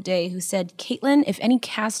back in the day who said, Caitlin, if any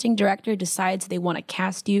casting director decides they want to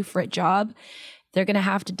cast you for a job, they're going to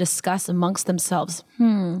have to discuss amongst themselves,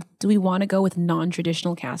 do we want to go with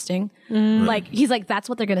non-traditional casting? Like, he's like, that's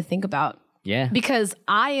what they're going to think about. Yeah. Because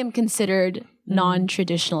I am considered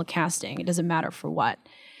non-traditional casting. It doesn't matter for what.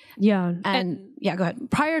 Yeah. And yeah, go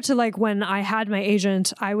ahead. Prior to like when I had my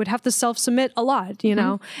agent, I would have to self-submit a lot, you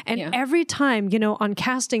know? And every time, you know, on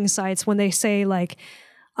casting sites, when they say like,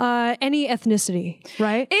 any ethnicity,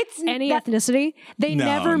 right? It's any that- ethnicity. They No,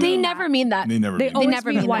 never no. They mean never mean that. They never. They mean always never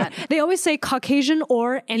mean mean white. that. They always say Caucasian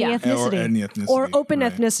or any Yeah. ethnicity. Or any ethnicity, Or open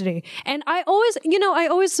right. ethnicity. And I always, you know, I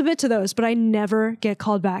always submit to those, but I never get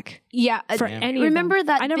called back Yeah. for any of Remember them.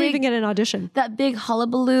 that I never big- even get an audition. that big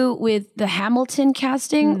hullabaloo with the Hamilton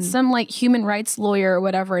casting. Some like human rights lawyer or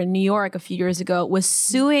whatever in New York a few years ago was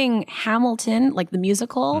suing Hamilton, like the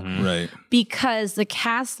musical, Right. because the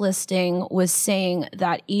cast listing was saying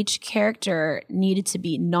that each character needed to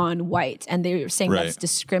be non-white, and they were saying Right. that's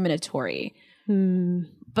discriminatory.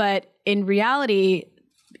 But in reality,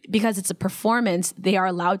 because it's a performance, they are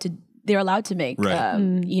allowed to make Right.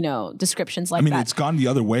 you know, descriptions like I mean, that. it's gone the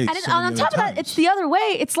other way. And so on many top of other that, times. it's the other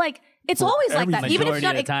way. It's like it's always like that. everything. Even if Majority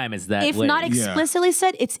not of the time it's that if way. not Yeah. explicitly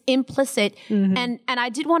said, it's implicit. And I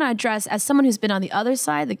did want to address, as someone who's been on the other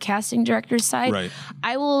side, the casting director's side, Right.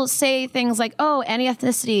 I will say things like, "Oh, any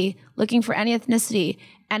ethnicity, looking for any ethnicity."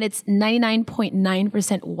 And it's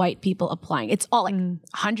 99.9% white people applying. It's all like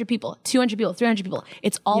 100 people, 200 people, 300 people.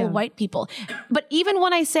 It's all white people. But even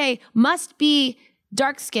when I say must be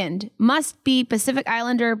dark-skinned, must be Pacific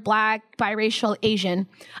Islander, black, biracial, Asian,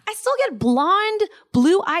 I still get blonde,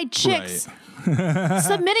 blue-eyed chicks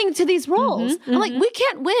submitting to these roles. I'm like, we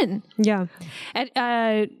can't win. Yeah.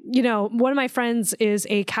 And, you know, one of my friends is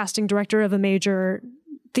a casting director of a major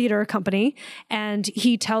theater company, and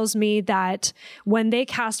he tells me that when they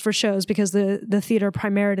cast for shows, because the theater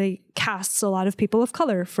primarily casts a lot of people of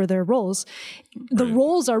color for their roles, the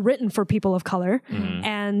roles are written for people of color,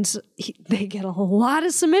 and they get a lot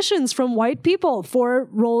of submissions from white people for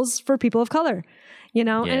roles for people of color, you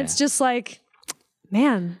know? And Yeah. it's just like,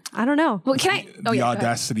 man, I don't know. Well, can I? Oh, the yeah, go ahead.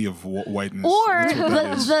 audacity of whiteness. Or That's what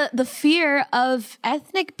that is. the fear of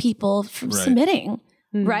ethnic people from Right. submitting.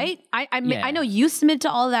 Right? I mean, Yeah. I know you submit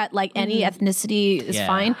to all that, like any ethnicity is Yeah.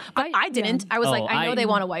 fine, but I didn't. I was like, Oh, I know they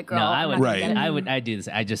want a white girl. No, I I'm would. not gonna Right. get it. I do this.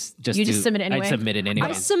 I just You just submit it anyway? I submit it anyway.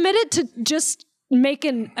 I submitted to just make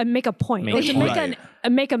a point, Make or a to point. make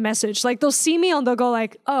make a message. Like they'll see me and they'll go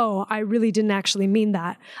like, "Oh, I really didn't actually mean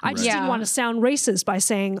that. I just Yeah. didn't want to sound racist by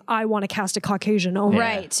saying I want to cast a Caucasian only."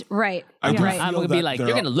 Right, right. I do right. I'm feel gonna be that like, there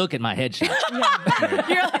you're are- gonna look at my headshot.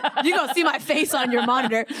 You're gonna see my face on your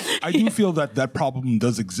monitor. I do feel that problem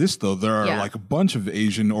does exist, though. There are Yeah. like a bunch of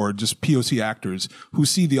Asian or just POC actors who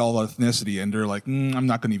see the all ethnicity and they're like, I'm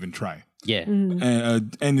not going to even try. Yeah.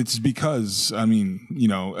 And it's because, I mean, you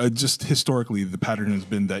know, just historically, the pattern has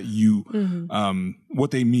been that you,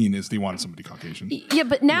 what they mean is they want somebody Caucasian. Yeah,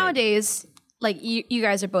 but nowadays, like you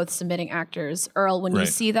guys are both submitting actors. Earl, when you Right.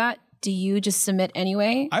 see that, do you just submit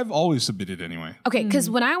anyway? I've always submitted anyway. Okay, because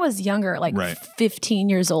when I was younger, like Right. 15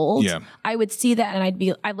 years old, Yeah. I would see that and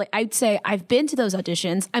I'd say I've been to those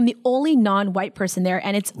auditions. I'm the only non-white person there,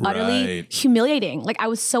 and it's utterly Right. humiliating. Like I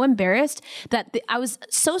was so embarrassed that I was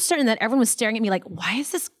so certain that everyone was staring at me like, "Why is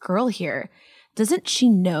this girl here? Doesn't she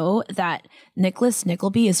know that Nicholas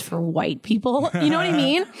Nickleby is for white people?" You know what I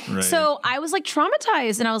mean? Right. So I was like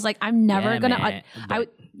traumatized, and I was like, "I'm never Yeah, gonna." man.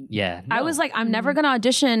 Yeah. I no. was like, "I'm never gonna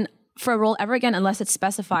audition for a role ever again unless it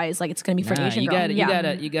specifies like it's going to be for an Nah, Asian you girl."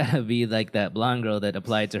 gotta, you gotta be like that blonde girl that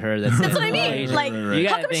applied to her. That's That's what I mean. Like, You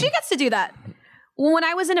how gotta come she think- gets to do that? When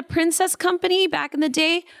I was in a princess company back in the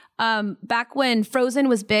day, back when Frozen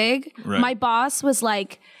was big, Right. my boss was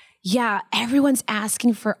like, "Yeah, everyone's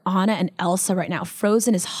asking for Anna and Elsa right now.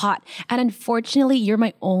 Frozen is hot. And unfortunately, you're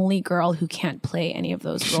my only girl who can't play any of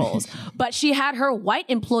those roles." But she had her white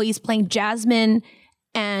employees playing Jasmine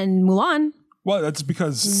and Mulan. Well, that's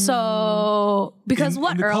because So, because in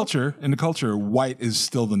what, the Earl? culture, white is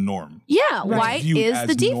still the norm. Yeah, It's white viewed is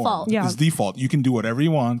as the norm. default. Yeah. It's default. You can do whatever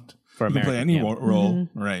you want. For you can play American, any yeah. role,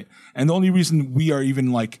 right? And the only reason we are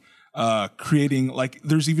even like creating, like,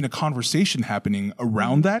 there's even a conversation happening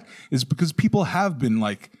around that is because people have been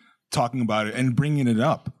like talking about it and bringing it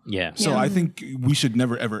up. Yeah. So I think we should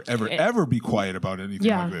never, ever, ever, ever be quiet about anything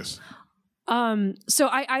Yeah. like this. So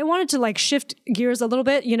I wanted to like shift gears a little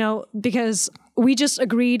bit, you know, because we just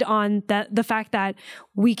agreed on that the fact that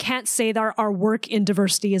we can't say that our work in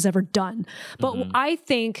diversity is ever done. But I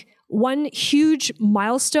think one huge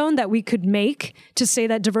milestone that we could make to say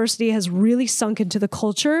that diversity has really sunk into the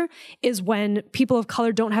culture is when people of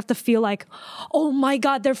color don't have to feel like, "Oh my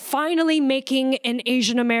God, they're finally making an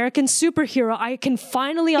Asian American superhero. I can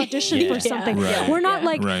finally audition for something." Right. We're not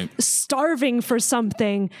like Right. starving for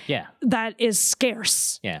something Yeah. that is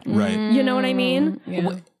scarce. Yeah. Right. You know what I mean?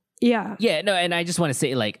 Yeah. Yeah. Yeah, no, and I just want to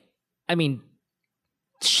say, like, I mean,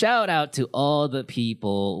 shout out to all the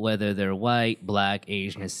people, whether they're white, black,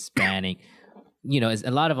 Asian, Hispanic.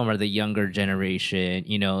 A lot of them are the younger generation,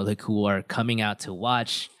 like who are coming out to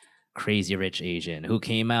watch Crazy Rich Asian, who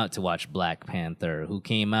came out to watch Black Panther, who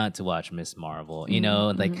came out to watch Miss Marvel,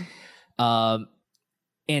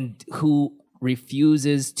 and who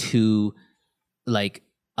refuses to like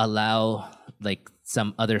allow like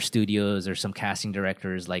some other studios or some casting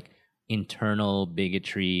directors like internal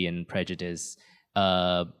bigotry and prejudice,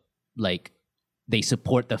 like they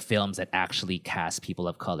support the films that actually cast people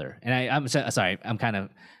of color. And I'm sorry, I'm kind of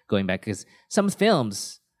going back because some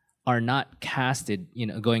films are not casted,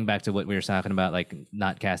 going back to what we were talking about, like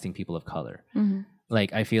not casting people of color.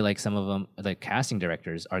 Like I feel like some of them, the casting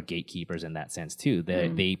directors are gatekeepers in that sense too.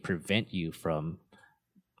 They prevent you from,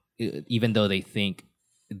 even though they think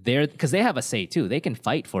because they have a say too. They can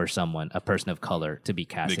fight for a person of color to be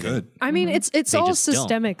casted. They could. I mean, it's all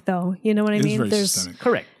systemic though. You know what I It is mean? very There's systemic.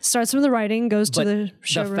 Correct. starts from the writing, goes to But the the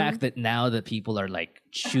showroom. fact that now the people are like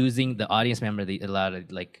choosing, the audience member, a lot of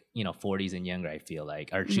like 40s and younger, I feel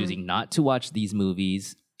like, are choosing not to watch these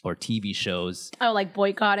movies or TV shows. Oh, like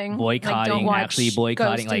boycotting, like, don't watch actually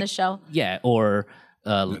boycotting, Ghost like in the Shell. yeah, or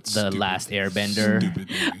That's the stupid. Last Airbender. Stupid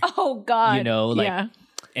movie. Oh God, Like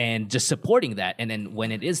and just supporting that, and then when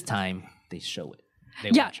it is time, they show it.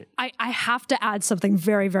 They Yeah, watch it. I have to add something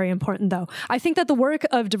very, very important though. I think that the work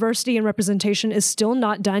of diversity and representation is still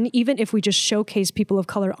not done, even if we just showcase people of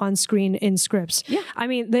color on screen in scripts. Yeah. I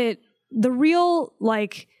mean, the real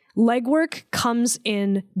like legwork comes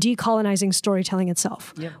in decolonizing storytelling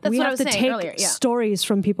itself. That's we what I have was to saying take earlier, yeah. stories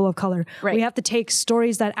from people of color. Right. We have to take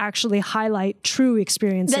stories that actually highlight true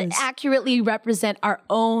experiences. that accurately represent our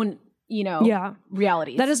own, Yeah.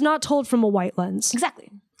 realities. That is not told from a white lens.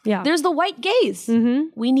 exactly. Yeah. There's the white gaze.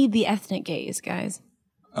 We need the ethnic gaze, guys.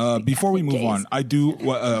 Before we move gaze. on, I do.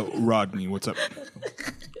 Rodney, what's up?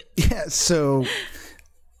 Yeah, so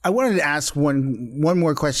I wanted to ask one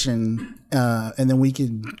more question, and then we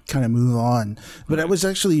can kind of move on. But I was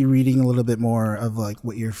actually reading a little bit more of like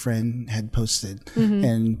what your friend had posted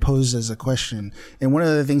and posed as a question. And one of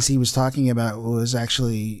the things he was talking about was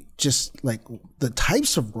actually just like the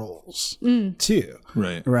types of roles too,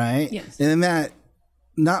 Right. right? Yes. And in that,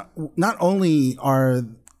 not only are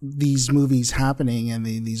these movies happening and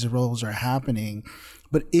these roles are happening,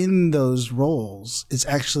 but in those roles, it's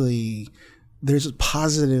actually there's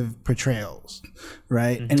positive portrayals,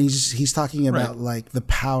 right? And he's talking about like the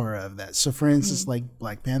power of that. So, for instance, like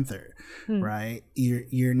Black Panther, right?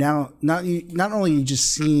 You're now not only are you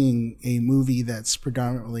just seeing a movie that's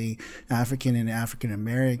predominantly African and African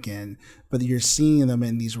American, but you're seeing them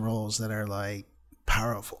in these roles that are like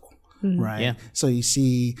powerful. Right. Yeah. So you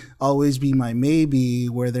see Always Be My Maybe,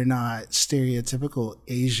 where they're not stereotypical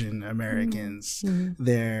Asian Americans.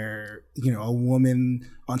 They're, a woman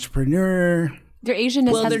entrepreneur. Their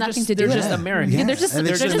Asianness has nothing to do they're with just it. Americans. Yeah. They're just And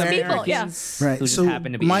they're it's just just people. Yeah. Americans Right. who just So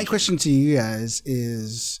happen to be my Asian. question to you guys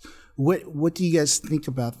is what do you guys think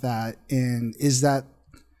about that? And is that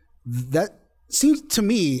seems to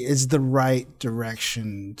me is the right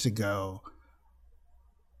direction to go?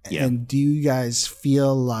 Yeah. And do you guys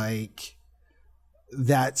feel like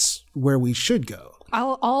that's where we should go?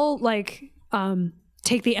 I'll like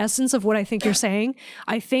take the essence of what I think you're saying.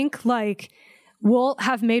 I think like we'll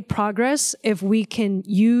have made progress if we can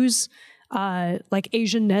use like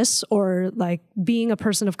Asianness or like being a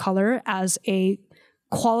person of color as a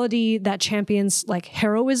quality that champions like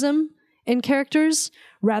heroism in characters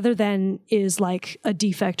rather than is like a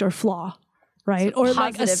defect or flaw, right? Or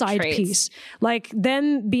like a positive side traits. piece. Like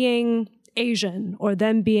them being Asian or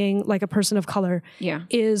them being like a person of color Yeah.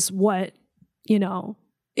 is what,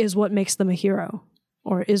 is what makes them a hero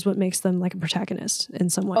or is what makes them like a protagonist in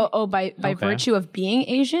some way. By virtue of being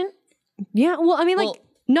Asian, Yeah, well, I mean, like, Well-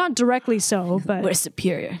 not directly so, but we're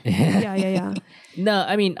superior. yeah. No,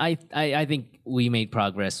 I mean, I think we made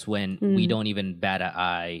progress when we don't even bat an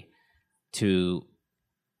eye to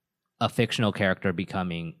a fictional character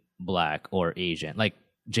becoming black or Asian. Like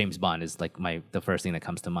James Bond is like the first thing that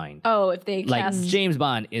comes to mind. Oh, if they Like cast James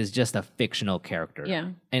Bond is just a fictional character.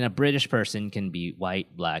 Yeah. And a British person can be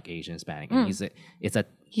white, black, Asian, Hispanic. And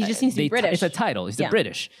He just needs to be British. It's a title. He's Yeah. a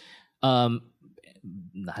British.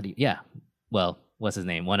 Well, what's his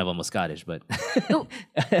name? One of them was Scottish, but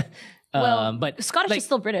well, but Scottish like, is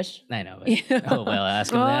still British. I know. But, oh well,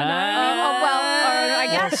 ask him that. I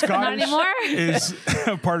guess not Scottish anymore. is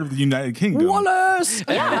a part of the United Kingdom. Wallace!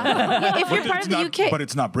 Yeah, if you're But part it's of the not- UK, But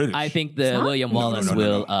it's not British. I think the William Wallace no,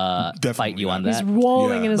 will Definitely fight you on not. that.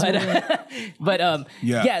 Rolling Yeah. in his wood. But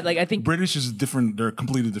yeah, like I think British is different. They're a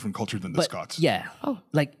completely different culture than the but, Scots. Yeah.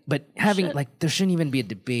 Like, but having like there shouldn't even be a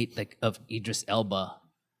debate like of Idris Elba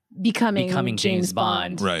becoming James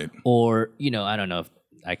Bond. Right. Or, I don't know if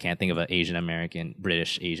I can't think of an Asian American,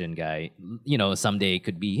 British Asian guy, someday it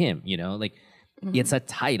could be him, it's a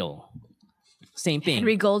title. Same thing.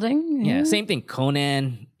 Henry Golding. Yeah, same thing.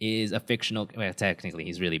 Conan is a fictional. Well, technically,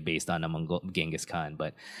 he's really based on Genghis Khan,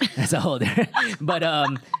 but that's a whole different.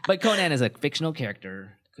 But Conan is a fictional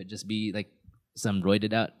character. Could just be like some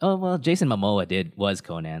roided out. Oh well, Jason Momoa was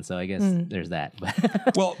Conan, so I guess there's that.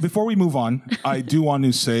 Well, before we move on, I do want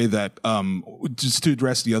to say that just to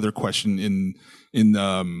address the other question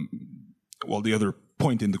the other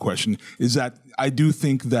point in the question is that I do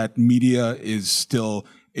think that media is still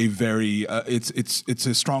a very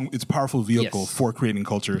it's powerful vehicle Yes. for creating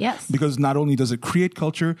culture. Yes. Because not only does it create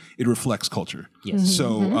culture, it reflects culture. Yes.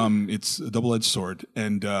 So it's a double-edged sword,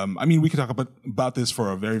 and we could talk about this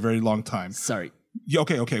for a very, very long time. Sorry. Yeah,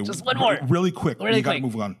 okay. Just one more. Really quick. Really you got to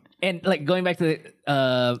quick. move on. And like going back to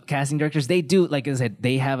the casting directors, they do, like I said,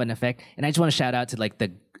 they have an effect. And I just want to shout out to like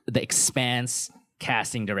the Expanse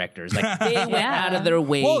casting directors. Like they went out of their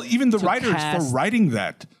way. Well, even the to writers cast- for writing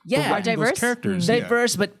that. Yeah. for writing those Diverse? characters. yeah.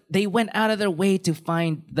 diverse, but they went out of their way to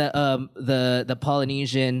find the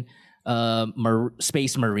Polynesian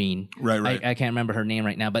space marine. Right. I can't remember her name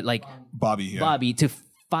right now, but like Bobby. Yeah. Bobby to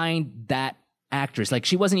find that actress. Like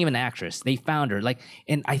she wasn't even an actress. They found her. Like,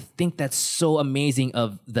 and I think that's so amazing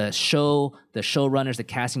of the show, the showrunners, the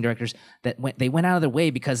casting directors that they went out of their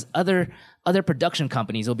way, because other production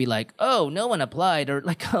companies will be like, oh, no one applied, or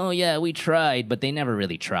like, oh yeah, we tried, but they never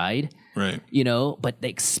really tried. Right. But The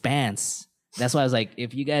Expanse. That's why I was like,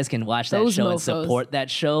 if you guys can watch that Those show and mofos. support that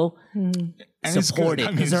show, And it's support good.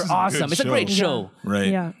 it because it's they're just a awesome. good It's a great show. Right.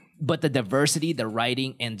 Yeah. But the diversity, the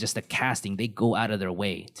writing, and just the casting, they go out of their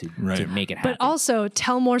way to make it happen. But also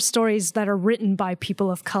tell more stories that are written by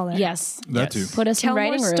people of color. Yes. That Yes. too. Put us Tell in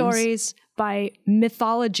more writing rooms. stories by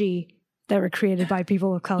mythology that were created by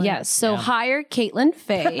people of color. Yes. So hire Caitlin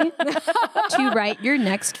Fay to write your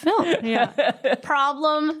next film. Yeah.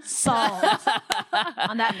 Problem solved.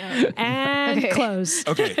 On that note. And Okay. close.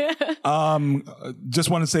 Okay. Just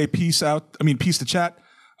want to say peace out. Peace to chat.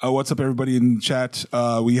 What's up, everybody in the chat?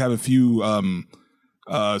 We have a few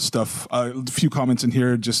few comments in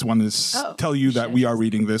here. Just want to tell you that we are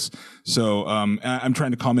reading this. So I'm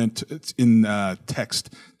trying to comment in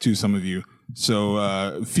text to some of you.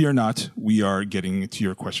 So fear not, we are getting to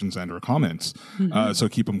your questions and or comments. So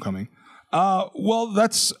keep them coming. Well,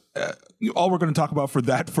 that's all we're going to talk about for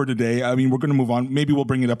today. We're going to move on. Maybe we'll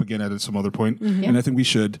bring it up again at some other point, and I think we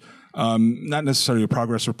should. Not necessarily a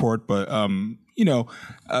progress report, but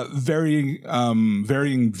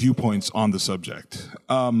varying viewpoints on the subject.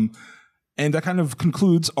 And that kind of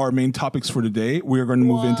concludes our main topics for today. We are going to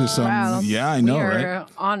move into some. Wow. Yeah, I know, we are right?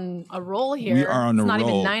 on a roll here. We are on a it's not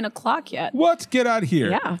roll. even 9:00 yet. What? Get out of here.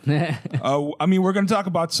 Yeah. We're going to talk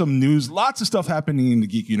about some news. Lots of stuff happening in the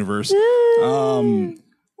geek universe.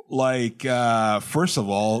 First of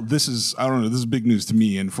all, this is big news to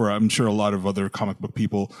me and for I'm sure a lot of other comic book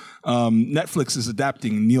people. Netflix is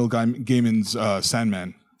adapting Neil Gaiman's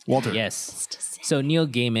Sandman. Walter. Yes. So Neil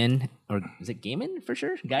Gaiman, or is it Gaiman for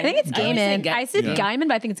sure? Gaiman? I think it's Gaiman. I said Yeah. Gaiman,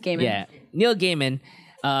 but I think it's Gaiman. Yeah, Neil Gaiman,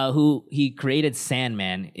 who he created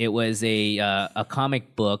Sandman. It was a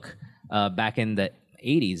comic book back in the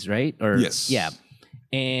 80s, right? Or Yes. Yeah,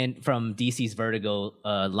 and from DC's Vertigo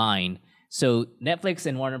line. So Netflix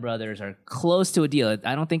and Warner Brothers are close to a deal.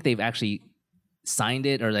 I don't think they've actually signed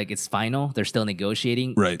it or like it's final. They're still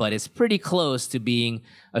negotiating, Right. But it's pretty close to being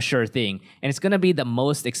a sure thing. And it's going to be the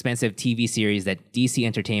most expensive TV series that DC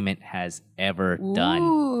Entertainment has ever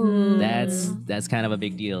done. That's kind of a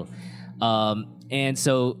big deal. And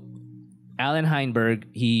so Alan Heinberg,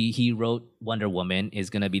 he wrote Wonder Woman, is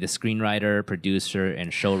going to be the screenwriter, producer,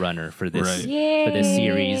 and showrunner for this Right. for this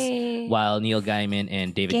series. While Neil Gaiman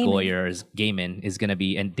and David Goyer is going to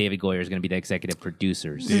be the executive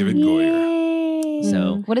producers. David Goyer.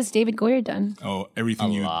 So What has David Goyer done? Oh,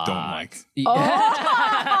 everything you lot. don't like.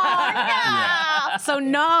 So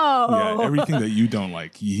no. Yeah, everything that you don't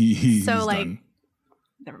like. He's So, like, done.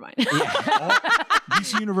 Never mind.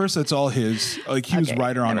 DC Universe, that's all his. Like he was Okay,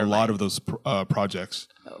 writer on a never lot mind. of those projects.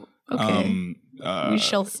 Okay. We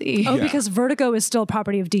shall see. Oh, Yeah. because Vertigo is still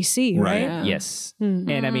property of DC, right? Right. yes, and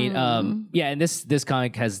I mean, and this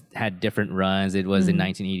comic has had different runs. It was in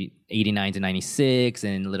 1989 to 96,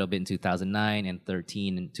 and a little bit in 2009 and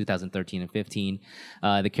 13, and 2013 and 15.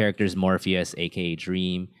 The character's Morpheus, aka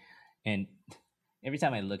Dream, and every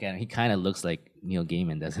time I look at him, he kind of looks like Neil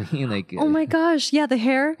Gaiman, doesn't he? Like, Oh my gosh. Yeah, the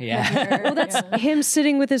hair. yeah, Well, that's him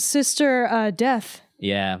sitting with his sister, Death.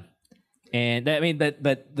 yeah. And I mean, but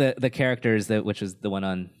the characters which is the one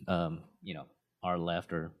on our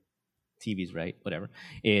left or TV's right, whatever,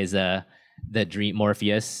 is the dream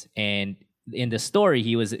Morpheus. And in the story,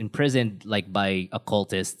 he was imprisoned like by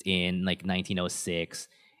occultists in like 1906,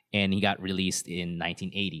 and he got released in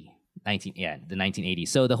 1980. The 1980s.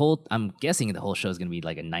 So I'm guessing the whole show is going to be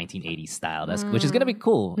like a 1980s style, which is going to be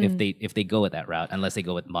cool if they go with that route, unless they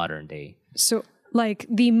go with modern day. So, like,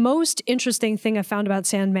 the most interesting thing I found about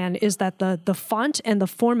Sandman is that the font and the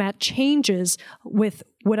format changes with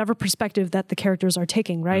whatever perspective that the characters are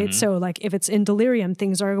taking, right? Mm-hmm. So, like, if it's in Delirium,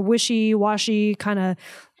 things are wishy-washy, kind of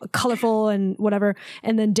colorful and whatever.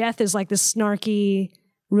 And then Death is like this snarky,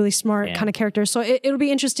 really smart kind of character. So it'll be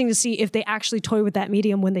interesting to see if they actually toy with that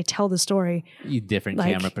medium when they tell the story. Different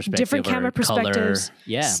Like, camera perspective, different camera perspectives,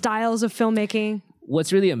 color. styles of filmmaking.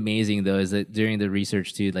 What's really amazing though is that during the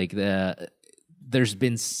research too, like there's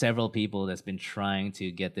been several people that's been trying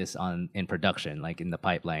to get this in production, like in the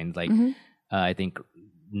pipeline. Like I think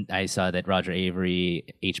I saw that Roger Avery,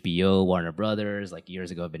 HBO, Warner Brothers, like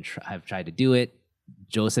years ago have tried to do it.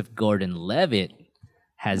 Joseph Gordon-Levitt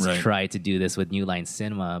has tried to do this with New Line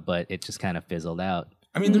Cinema, but it just kind of fizzled out.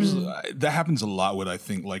 I mean, there's that happens a lot with, I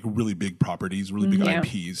think, like really big properties, really big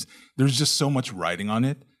IPs. There's just so much riding on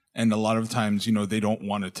it. And a lot of times, they don't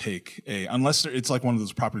want to take unless it's like one of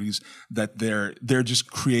those properties that they're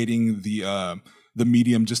just creating the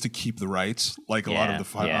medium just to keep the rights, like a lot of the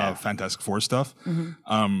Fantastic Four stuff.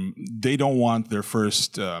 They don't want their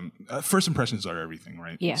first impressions are everything,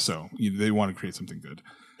 right? Yeah. So they want to create something good.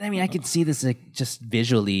 I mean, I could see this like just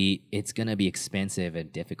visually, it's gonna be expensive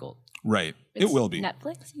and difficult. Right. It will be.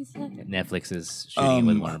 Netflix, you said? Netflix is shooting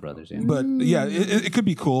with Warner Brothers. Yeah. But yeah, it could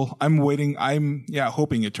be cool. I'm waiting. I'm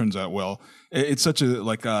hoping it turns out well. It's such a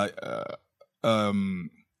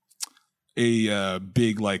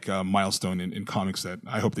big milestone in comics that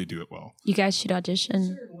I hope they do it well. You guys should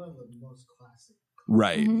audition.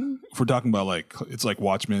 Right. If we're talking about it's like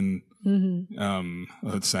Watchmen, Sandman,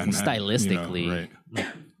 stylistically, right?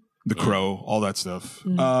 The Crow, all that stuff.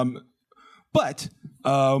 But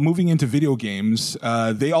moving into video games,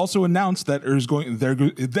 they also announced that there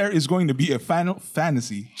is going to be a Final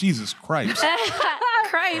Fantasy. Jesus Christ.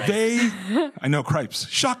 Cripes. I know, Cripes.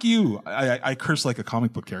 Shock you. I curse like a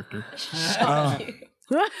comic book character.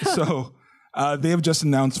 So they have just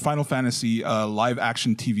announced Final Fantasy live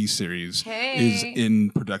action TV series is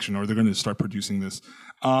in production, or they're going to start producing this.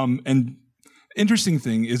 And interesting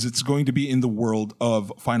thing is it's going to be in the world of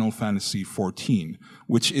Final Fantasy XIV,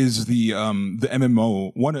 which is the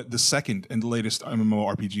MMO, the second and the latest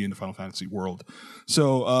MMORPG in the Final Fantasy world.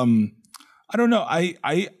 So I don't know. I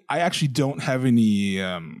actually don't have any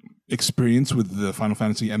experience with the Final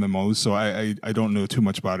Fantasy MMOs, so I don't know too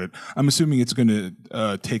much about it. I'm assuming it's going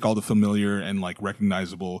to take all the familiar and like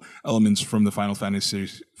recognizable elements from the Final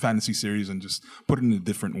Fantasy series and just put it in a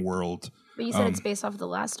different world. But you said it's based off of the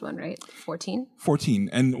last one, right? 14? 14.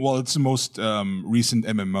 And well, it's the most recent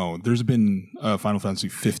MMO. There's been Final Fantasy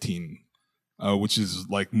 15, which is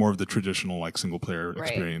like more of the traditional like single player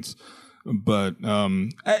experience. But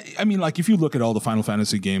I mean, like if you look at all the Final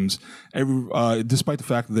Fantasy games, despite the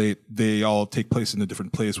fact that they all take place in a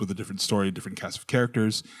different place with a different story, different cast of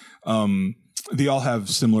characters, they all have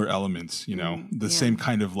similar elements. The same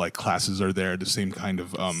kind of like classes are there, the same kind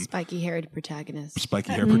of spiky-haired protagonists.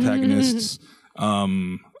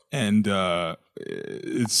 And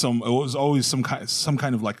it was always some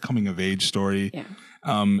kind of like coming of age story. Yeah.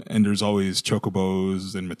 And there's always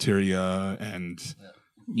chocobos and materia and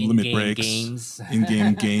limit breaks,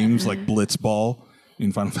 in-game games like Blitzball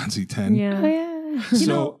in Final Fantasy X. Yeah. Oh,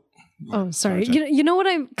 yeah. Sorry. You know what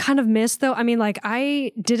I kind of missed though? I mean, like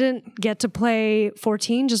I didn't get to play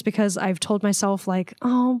 14 just because I've told myself like,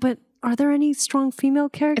 but are there any strong female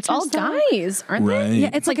characters? It's all guys, aren't they? Yeah,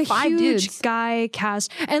 it's like a 5 huge dudes. Guy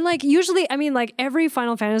cast. And like usually, I mean, like every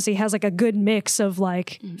Final Fantasy has like a good mix of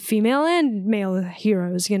like female and male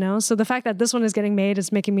heroes, So the fact that this one is getting made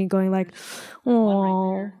is making me going like,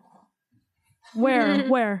 oh,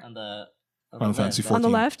 where? On the Final Fantasy 14. On the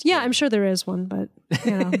left? Yeah, I'm sure there is one, but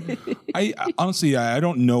I honestly, I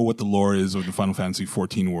don't know what the lore is of the Final Fantasy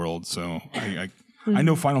 14 world, so I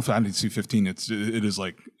know Final Fantasy 15. It is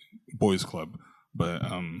like boys club, but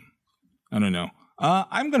I don't know.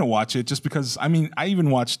 I'm gonna watch it just because. I mean, I even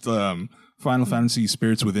watched Final Fantasy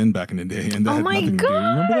Spirits Within back in the day, and that had nothing to do.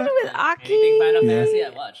 Remember that? With Aki. Final Fantasy I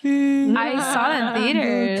watched. I saw it in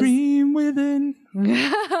theaters. The dream within.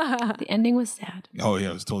 The ending was sad. Oh yeah,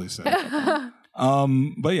 it was totally sad.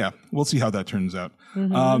 But yeah, we'll see how that turns out.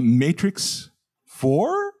 Matrix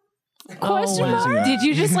 4. Question mark? Did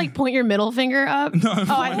you just like point your middle finger up? No, I'm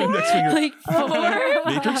pointing my index finger. Like 4?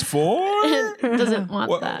 Matrix 4? Doesn't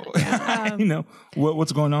want that. Yeah. You know,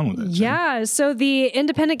 what's going on with it? Jen? Yeah. So the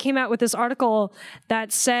Independent came out with this article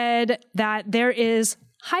that said that there is,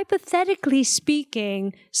 hypothetically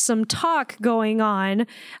speaking, some talk going on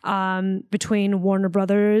between Warner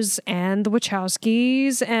Brothers and the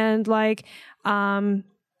Wachowskis, and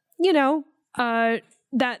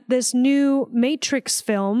that this new Matrix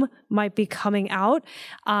film might be coming out.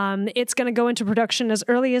 It's going to go into production as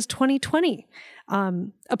early as 2020.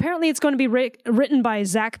 Apparently, it's going to be written by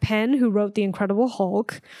Zach Penn, who wrote The Incredible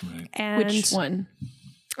Hulk. Right. And Which one?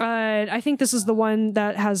 I think this is the one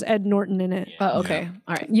that has Ed Norton in it. Oh, okay.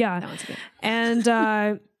 All right. Yeah. That one's good. And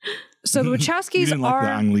so the You Wachowskis didn't like the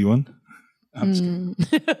are Ang Lee one? I'm just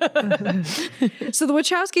kidding. so the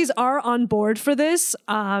Wachowskis are on board for this.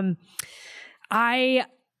 I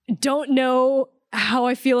don't know how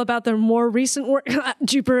I feel about their more recent work,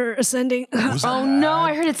 Jupiter Ascending. Oh no,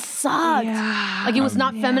 I heard it sucked. Yeah. Like it was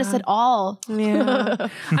not feminist at all. Yeah.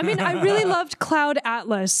 I mean, I really loved Cloud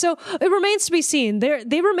Atlas. So it remains to be seen.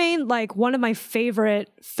 They remain like one of my favorite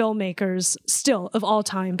filmmakers still of all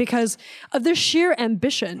time because of their sheer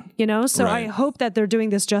ambition, you know? So I Right. hope that they're doing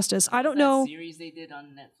this justice. I don't know. Series they did on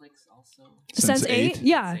Netflix also. Sense8?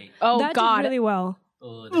 Yeah. Oh, that God. did really well.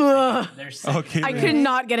 Oh, there's Okay. I could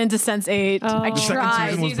not get into Sense8. I The second tried.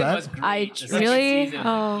 season was bad? great. I- The second really? season,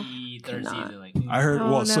 Oh. the third season, like I heard,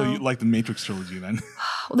 so no. you like the Matrix trilogy then?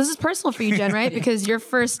 Well, this is personal for you, Jen, right? Because your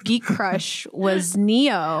first geek crush was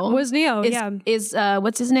Neo. Was Neo, is, yeah. Is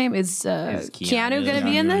what's his name? Is Keanu going to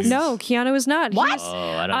be in Keanu this? Reeves. No, Keanu is not. What? He's- oh,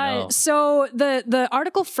 I don't know. So the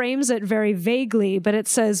article frames it very vaguely, but it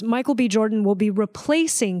says Michael B. Jordan will be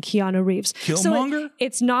replacing Keanu Reeves. So Killmonger?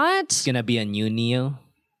 it's not. It's gonna be a new Neo.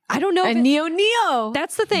 I don't know. If And it- Neo.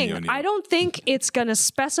 that's the thing. Neo. I don't think it's going to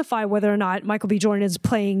specify whether or not Michael B. Jordan is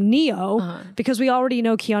playing Neo because we already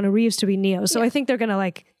know Keanu Reeves to be Neo. So I think they're going to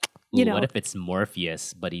Ooh, know. what if it's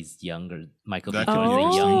Morpheus, but he's younger? Michael B. That could Jordan be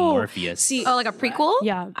is a young Oh. Morpheus. See, Oh, like a prequel?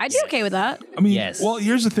 Yeah. I'd be okay with that. I mean, Yes. well,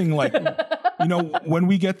 here's the thing. Like, you know, when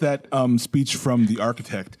we get that speech from the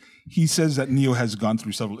architect, he says that Neo has gone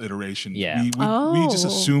through several iterations. Yeah. We just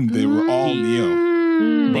assumed they were all Neo.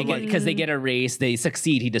 They get because they get erased, they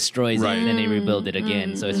succeed, he destroys Right. it, and then they rebuild it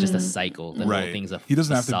again. So it's just a cycle. The whole Right. thing's a He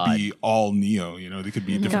doesn't have facade. to be all Neo. You know, they could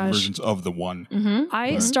be different Gosh. versions of the one.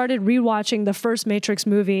 I started rewatching the first Matrix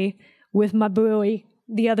movie with my boy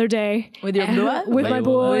the other day. With your boy? With my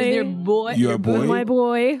boy. With your boy? Your boy? With my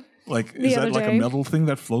boy. Like, is other that like day. a metal thing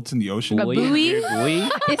that floats in the ocean? Boy, buoy? your boy.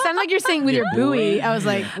 It sounded like you're saying with your buoy. I was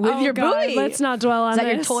like, with your God, buoy. let's not dwell on Is that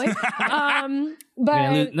your this. toy?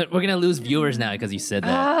 But We're gonna lose viewers now because you said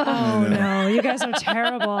that. oh no, you guys are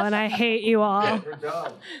terrible, and I hate you all.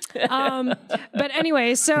 But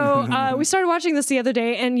anyway, so we started watching this the other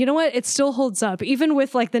day, and you know what? It still holds up, even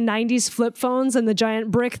with like the '90s flip phones and the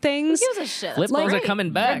giant brick things. Who gives a shit? Flip phones are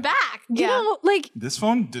coming back. They're back. You know, like This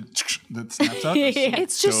phone that snaps out. That's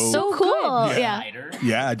it's just so Cool. good. Yeah.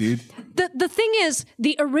 Yeah, dude. The thing is,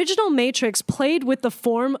 the original Matrix played with the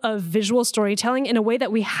form of visual storytelling in a way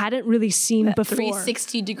that we hadn't really seen before.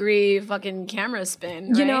 360-degree fucking camera spin.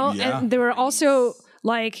 You right? know, Yeah. and there were also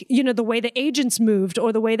like, you know, the way the agents moved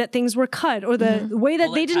or the way that things were cut or the way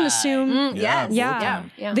that they didn't assume. Yeah. Yeah.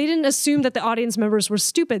 Yeah. They didn't assume that the audience members were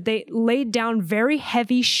stupid. They laid down very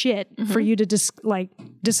heavy shit for you to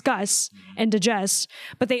discuss and digest,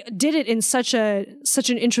 but they did it in such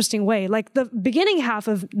an interesting way. Like the beginning half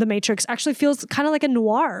of The Matrix actually feels kind of like a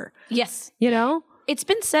noir, Yes. you know? It's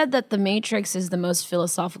been said that The Matrix is the most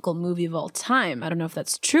philosophical movie of all time. I don't know if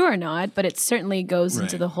that's true or not, but it certainly goes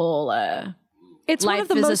into Right. the whole It's one life of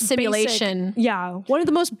the is a most simulation. one of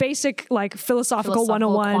the most basic like philosophical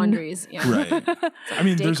 101. quandaries. Yeah. Right. I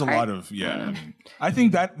mean, there's a Descartes? lot of I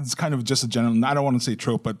think that is kind of just a general. I don't want to say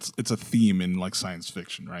trope, but it's a theme in like science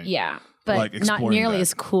fiction, right? Yeah. But Like not exploring nearly that.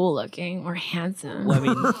 as cool looking or handsome. Well, I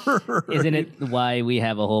mean, isn't it why we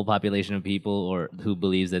have a whole population of people or who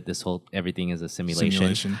believes that this whole everything is a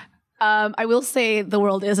simulation? I will say the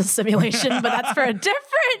world is a simulation, but that's for a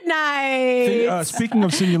different night. Speaking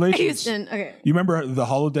of simulations, Houston. Okay. you remember the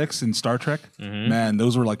holodecks in Star Trek? Man,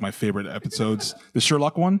 those were like my favorite episodes. The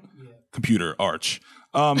Sherlock one, Computer Arch.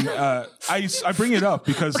 I bring it up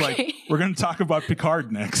because like we're going to talk about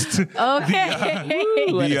Picard next. Okay.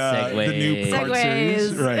 What a The new segue. Picard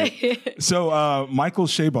series, right? So Michael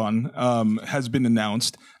Chabon has been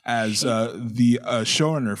announced as the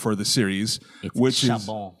showrunner for the series, It's which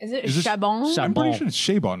Chabon. Is it Is this- Chabon? I'm pretty sure it's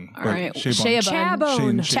Chabon. All right.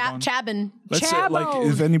 Chabon. Chabon. Chabon. Let's Chabon. like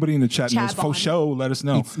if anybody in the chat knows Chabon. faux show, let us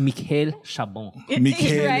know. It's Mikhail Chabon.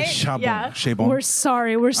 Mikhail Right? Chabon. Yeah. Chabon. We're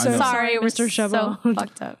sorry. We're so know. sorry, Sorry, we're Mr. so Chabon.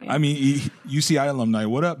 fucked up. Yeah. I mean, UCI alumni.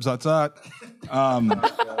 What up, Zat Zat?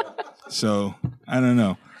 So I don't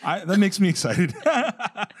know. That makes me excited.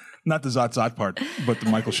 Not the Zot Zot part, but the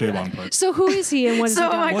Michael Chabon part. So who is he and what has he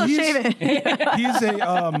So done? Michael Chabon. He's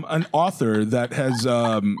an author that has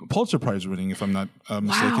Pulitzer Prize winning, if I'm not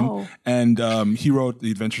mistaken. Wow. And he wrote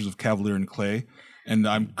The Adventures of Cavalier and Clay. And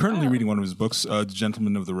I'm currently reading one of his books, The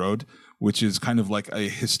Gentleman of the Road, which is kind of like a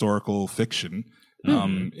historical fiction.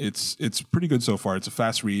 It's pretty good so far. It's a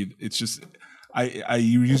fast read. It's just I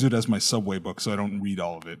use it as my subway book, so I don't read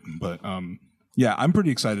all of it. But yeah, I'm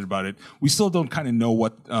pretty excited about it. We still don't kind of know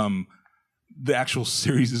what the actual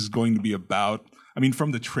series is going to be about. I mean,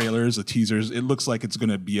 from the trailers, the teasers, it looks like it's going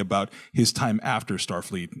to be about his time after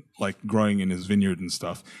Starfleet, like growing in his vineyard and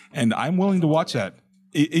stuff. And I'm willing to watch that,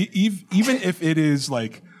 even if it is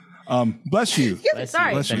like, bless you.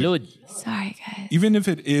 Sorry. Bless you. Salud. Sorry, guys. Even if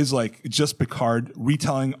it is like just Picard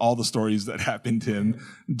retelling all the stories that happened to him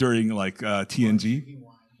during like TNG,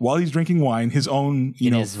 while he's drinking wine, his own,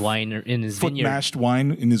 In his foot vineyard. mashed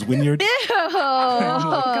wine in his vineyard.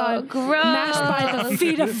 God, gross. mashed by the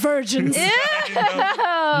feet of virgins.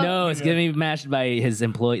 No, it's gonna be mashed by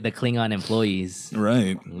the Klingon employees.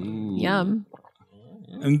 Right. Yum.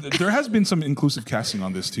 And there has been some inclusive casting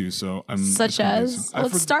on this too, so I'm Such as? Well,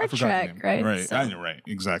 it's Star I forgot the Trek, name. right? Right, So- I know, right,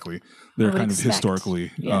 exactly. They're would kind of expect.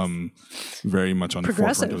 historically very much on the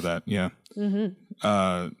forefront of that. Yeah. Lieutenant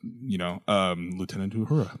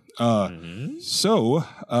Uhura. So,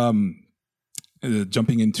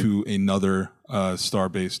 jumping into another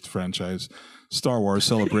star-based franchise, Star Wars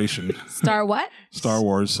Celebration. Star what? Star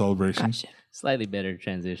Wars Celebration. Gotcha. Slightly better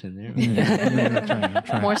transition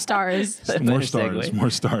there. More stars. More Better stars. segue. More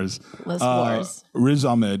stars. Less wars. Riz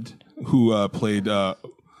Ahmed, who played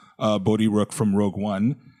Bodhi Rook from Rogue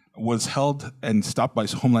One, was held and stopped by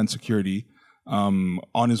Homeland Security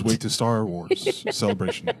on his way to Star Wars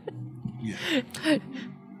Celebration. Yeah.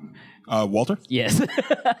 Walter? Yes.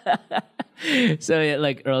 So yeah,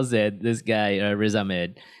 like Earl said, this guy Riz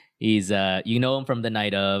Ahmed, he's you know him from the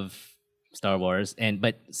night of Star Wars,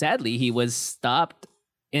 but sadly he was stopped,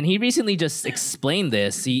 and he recently just explained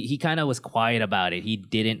this. He kind of was quiet about it. He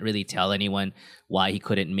didn't really tell anyone why he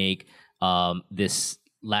couldn't make this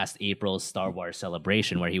last April's Star Wars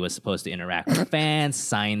Celebration, where he was supposed to interact with fans,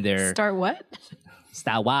 sign their Star what?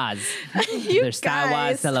 Star Wars, You their Star Wars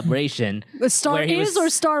guys. celebration. Star where he is was- or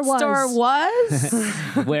Star was? Star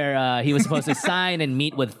was? where he was supposed to sign and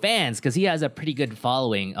meet with fans because he has a pretty good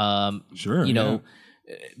following. Sure, You know,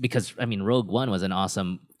 because I mean, Rogue One was an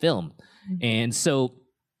awesome film, and so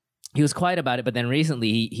he was quiet about it. But then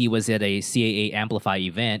recently, he was at a CAA Amplify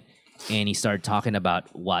event, and he started talking about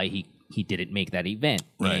why he didn't make that event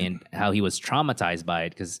Right. and how he was traumatized by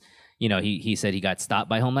it because he said he got stopped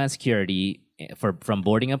by Homeland Security from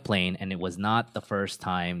boarding a plane, and it was not the first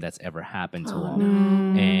time that's ever happened to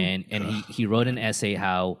him. And he wrote an essay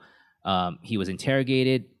how he was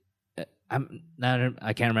interrogated.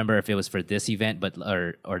 I can't remember if it was for this event, but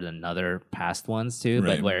or another past ones too.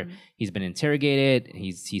 Right. But where he's been interrogated,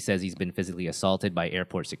 he says he's been physically assaulted by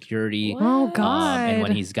airport security. Oh God! And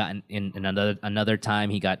when he's gotten in another time,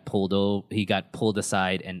 he got pulled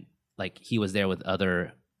aside, and like he was there with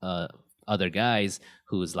other guys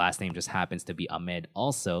whose last name just happens to be Ahmed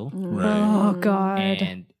also, Right. Oh God!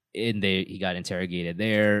 and he got interrogated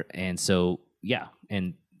there, and so yeah,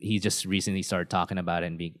 and he just recently started talking about it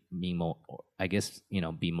and being more, I guess,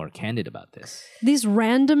 be more candid about this. These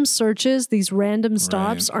random searches, these random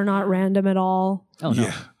stops are not random at all. Oh no.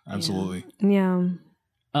 Yeah, absolutely. Yeah.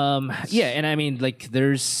 Yeah, and I mean, like,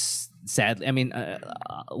 there's sadly, I mean,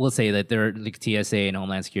 we'll say that there are like TSA and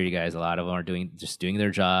Homeland Security guys. A lot of them are doing their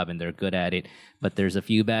job and they're good at it. But there's a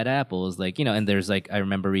few bad apples, like and there's like I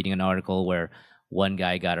remember reading an article where one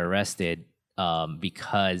guy got arrested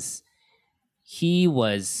because he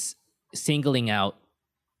was singling out,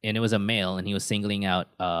 and it was a male, and he was singling out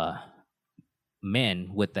men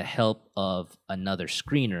with the help of another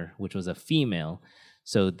screener, which was a female,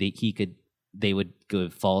 so they would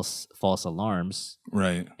give false alarms,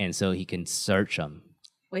 Right. and so he can search them.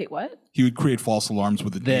 Wait, what? He would create false alarms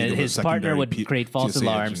with the aid of a His partner secondary would create false TSA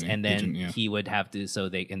alarms, agent, and then agent, yeah. he would have to, so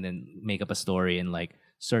they can then make up a story and like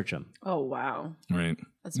search them. Oh, wow. Right.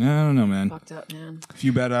 That's I don't know, man. fucked up, man. A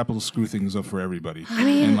few bad apples screw things up for everybody.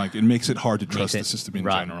 And like it makes it hard to trust the Makes it system in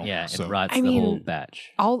rot- general. Yeah, So- it rots I the whole mean,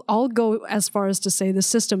 batch. I'll go as far as to say the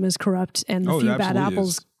system is corrupt and the Oh, it few bad absolutely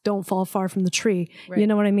apples is. don't fall far from the tree. You Right.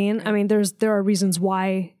 know what I mean? I mean, there are reasons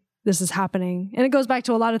why this is happening. And it goes back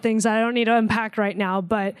to a lot of things that I don't need to unpack right now,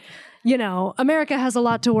 but America has a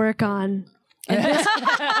lot to work on.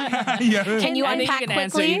 Yeah. Can you I think unpack you can quickly?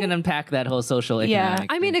 answer. You can unpack that whole social. Yeah.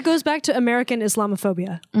 Economic I mean, thing. it goes back to American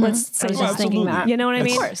Islamophobia. Let's say I was that. just thinking that. You know what I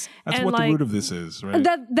mean? Of course. That's And, what the like, root of this is, right?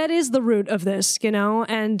 That is the root of this, you know,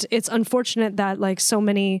 and it's unfortunate that like so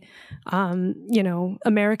many, you know,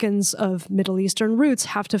 Americans of Middle Eastern roots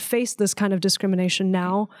have to face this kind of discrimination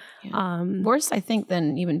now. Worse, I think,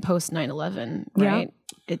 than even post 9/11, Yeah. right?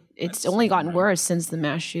 It's only gotten worse since the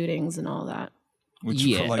mass shootings and all that. Which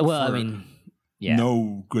yeah. for, Well, I for mean, yeah.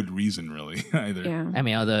 no good reason really either. Yeah. I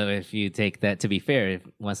mean, although if you take that to be fair, if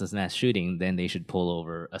once it's mass shooting, then they should pull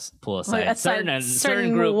aside aside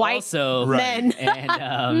certain group white also men.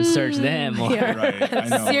 and search them. Or, Right, I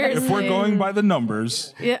know. If Seriously. we're going by the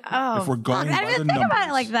numbers, Yeah. Oh, if we're going I by didn't the even think numbers, about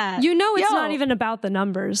it like that. You know, it's Yo. not even about the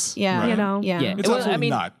numbers. Yeah. You know? Yeah. Yeah. It's Well,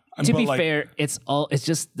 absolutely not. To But, be like, fair, it's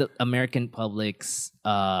just the American public's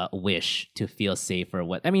wish to feel safer.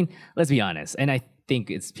 What I mean, let's be honest, and I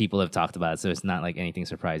think it's people have talked about it, so it's not like anything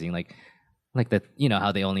surprising. Like the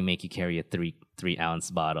how they only make you carry a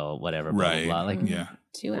 3-ounce bottle, whatever, blah, right? blah, blah. Like Yeah,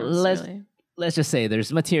 2 ounces, let's really. let's just say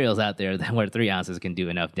there's materials out there that where 3 ounces can do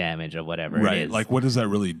enough damage or whatever. right. It is. Like, what does that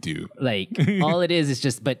really do? Like all it is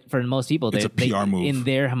just, but for most people, It's a PR move. in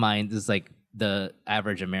their mind. It's like the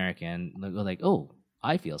average American, they're like, oh,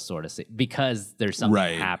 I feel sort of safe because there's something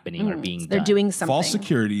Right. happening or being They're done. doing something. False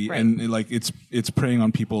security, Right. and like it's preying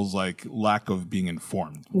on people's like lack of being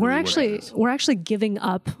informed. We're really what it is. actually giving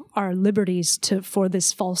up our liberties for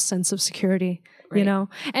this false sense of security. You know,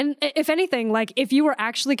 and if anything, like if you were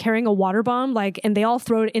actually carrying a water bomb, like, and they all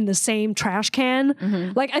throw it in the same trash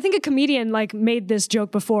can, like I think a comedian like made this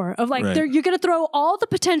joke before of like, Right. you're gonna throw all the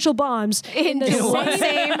potential bombs in the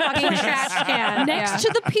same fucking trash can next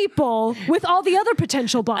to the people with all the other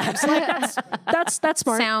potential bombs. Like that's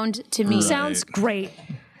smart. sound to me. Right. Sounds great.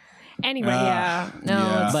 Anyway, Yeah. No.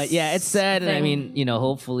 Yeah. it's- But yeah, it's sad, and I thing. mean,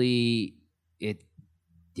 hopefully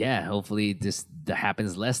hopefully this that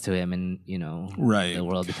happens less to him, and Right. the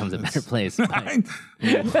world becomes a better place. But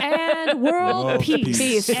and world World peace.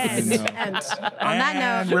 peace. End. I know. And on that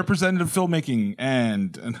And note, representative filmmaking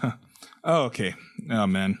and oh, okay. Oh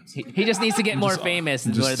man. he just needs to get more famous,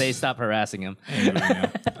 where they stop harassing him.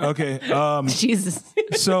 Okay. Jesus.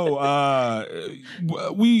 So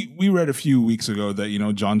we read a few weeks ago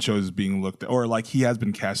that John Cho is being looked at, or like he has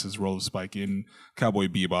been cast as role of Spike in Cowboy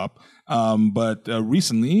Bebop. But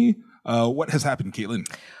recently, what has happened, Caitlin?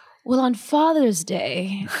 Well, on Father's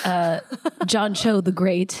Day, John Cho the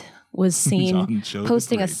Great was John seen Cho the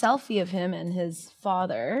posting a Great. selfie of him and his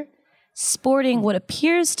father sporting what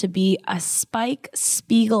appears to be a Spike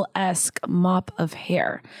Spiegel-esque mop of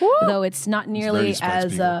hair, though it's not nearly Spike as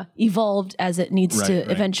Spiegel. evolved as it needs to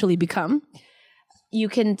Right. eventually become. You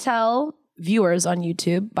can tell viewers on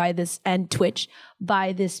YouTube by this and Twitch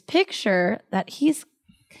by this picture that he's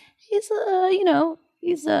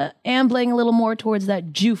ambling a little more towards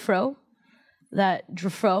that Jufro,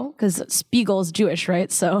 because Spiegel's Jewish,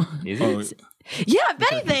 right? So Is Oh, it? yeah,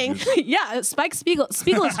 if anything, yeah, Spike Spiegel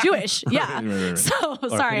is Jewish, yeah. right. So Or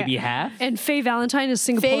sorry. could it be half? And Faye Valentine is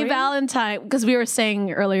Singaporean. Faye Valentine, because we were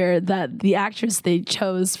saying earlier that the actress they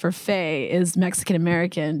chose for Faye is Mexican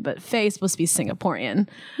American, but Faye is supposed to be Singaporean.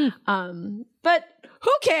 But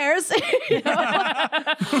who cares?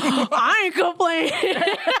 I ain't complaining.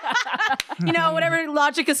 Whatever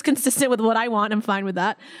logic is consistent with what I want, I'm fine with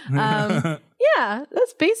that. Yeah,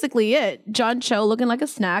 that's basically it. John Cho looking like a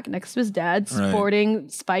snack next to his dad, Right. sporting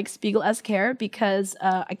Spike Spiegel-esque hair because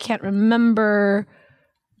I can't remember.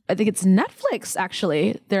 I think it's Netflix,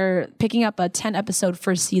 actually. They're picking up a 10-episode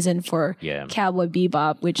first season for Yeah. Cowboy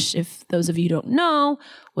Bebop, which, if those of you don't know,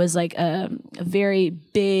 was like a very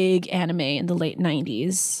big anime in the late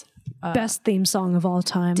 90s. Best theme song of all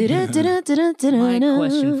time. My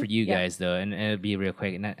question for you guys, though, and it'll be real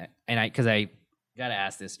quick, because I gotta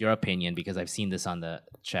ask this, your opinion, because I've seen this on the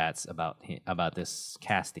chats about this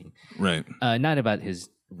casting, Right. not about his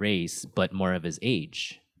race, but more of his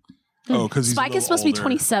age. Oh, because Spike is supposed to be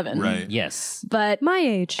 27. Right. Yes, But My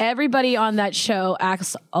age. everybody on that show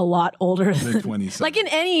acts a lot older They're than 27. like in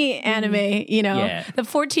any anime, Yeah. the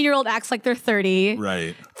 14-year-old acts like they're 30.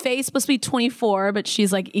 Right. Faye's supposed to be 24, but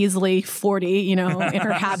she's like easily 40, in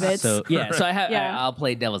her habits. so yeah, so Yeah. I'll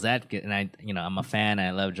play devil's advocate, and I'm a fan. I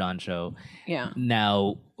love John Cho. Yeah.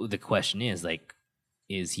 Now the question is like,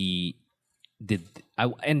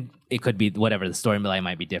 and it could be whatever the storyline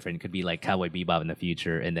might be different. It could be like Cowboy Bebop in the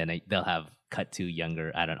future, and then they'll have cut to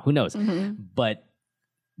younger. I don't know. Who knows? But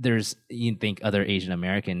you think other Asian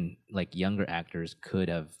American like younger actors could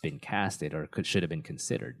have been casted or should have been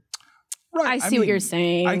considered. Right. I see what you're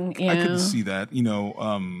saying. I yeah. could see that,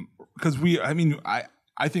 because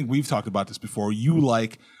I think we've talked about this before. You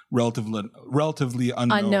like relatively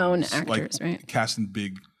Unknown like actors, right? casting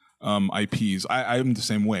big IPs. I'm the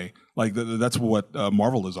same way. Like that's what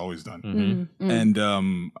Marvel has always done. Mm-hmm. And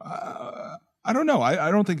I don't know.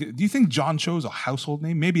 I don't think. Do you think John Cho is a household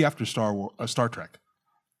name? Maybe after Star Trek.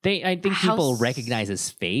 I think people House- recognize his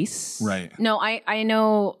face. Right. No, I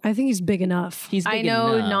know. I think he's big enough. He's big I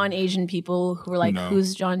know enough. non-Asian people who are like, No.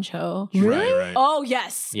 "Who's John Cho?" Right. Right. Oh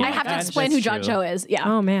yes, Yeah, I have to that's explain who just John true. Cho is. Yeah.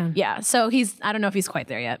 Oh man. Yeah. So I don't know if he's quite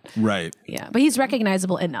there yet. Right. Yeah, but he's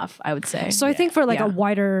recognizable enough, I would say. So I think for like Yeah. a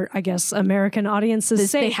wider, I guess, American audience's They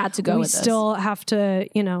sake, had to go we with this. still have to,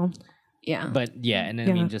 yeah. But yeah, and then,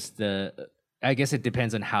 I mean, just I guess it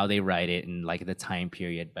depends on how they write it and like the time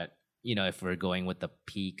period. But if we're going with the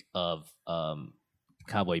peak of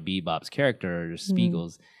Cowboy Bebop's character,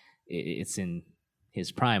 Spiegel's, it's in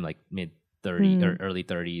his prime, like mid 30s or early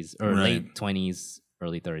 30s or Right. late 20s,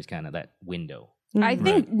 early 30s, kind of that window. I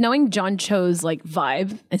think knowing John Cho's like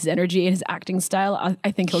vibe, his energy, and his acting style,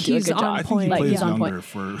 I think he'll do a He's good on job. I think he Like, plays he's on younger point.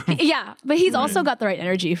 for. Yeah, but he's also got the right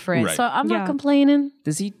energy for it. Right. So I'm Yeah. not complaining.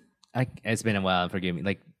 Does he? It's been a while. Forgive me.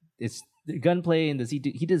 Like it's gunplay, and does he?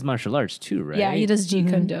 He does martial arts too, right? Yeah, he does Jeet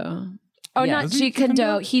Kune Do. Oh, Yeah. not Does he Jeet Kune Do.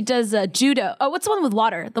 Kune Do? He does judo. Oh, what's the one with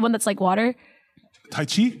water? The one that's like water? Tai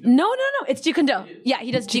Chi? No. It's Jeet Kune Do. Yeah,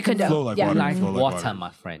 he does Jeet Kune Do. Flow like yeah. water. Like Flow like water, water.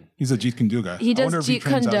 my friend. He's a Jeet Kune Do guy. He I does wonder if he Jeet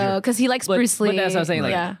trains Kune out here. Do because he likes Bruce Lee. But that's what I'm saying.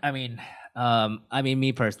 Like, yeah. I mean,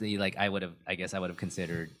 me personally, like, I guess I would have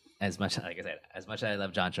considered as much, like I said, as much as I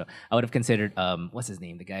love John Cho, I would have considered, what's his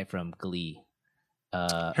name, the guy from Glee,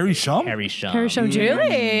 Harry Shum? Harry Shum. Harry Shum Jr.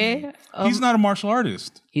 Really? He's not a martial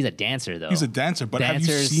artist. He's a dancer though. He's a dancer. But have you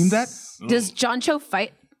Dancers- seen that? Does John Cho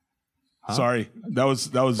fight? Sorry, that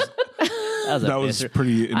was That was, a that was viscer-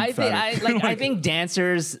 pretty I emphatic. think I think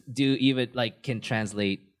dancers do even like can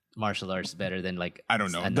translate martial arts better than like I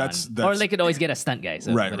don't know. a That's- or they could always get a stunt guy.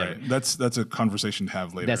 So right, whatever. right. That's a conversation to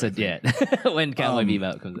have later. That's I a think. yeah. When Cowboy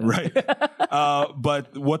Bebop comes out. Right.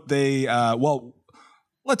 But what they well,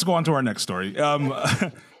 let's go on to our next story.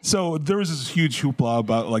 So there was this huge hoopla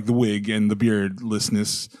about like the wig and the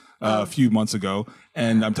beardlessness a few months ago,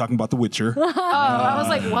 and I'm talking about The Witcher. I was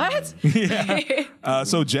like, what?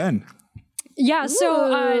 So Jen, Yeah,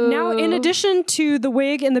 so now in addition to the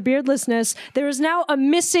wig and the beardlessness, there is now a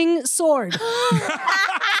missing sword.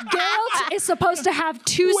 Geralt is supposed to have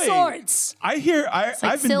two Wait. swords. I've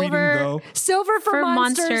been silver- reading though. Silver for,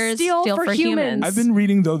 monsters, steel for humans. I've been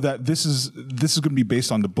reading though that this is going to be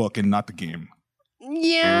based on the book and not the game.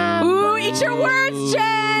 Yeah. Ooh, eat your words,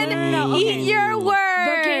 Jen. No. Eat your words.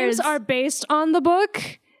 The games are based on the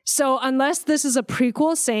book. So unless this is a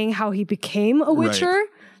prequel saying how he became a Witcher,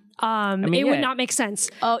 mean, it would yeah. not make sense.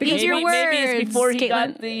 Oh, eat your words. Maybe it's before he Caitlin.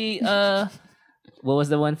 got the what was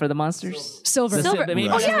the one for the monsters? Silver. The Silver. maybe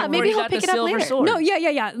Oh, it's yeah, before maybe he he'll got pick the it up silver later. sword. No,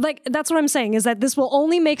 yeah. Like that's what I'm saying is that this will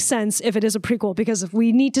only make sense if it is a prequel because if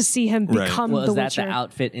we need to see him Right. become Well, the is that Witcher. the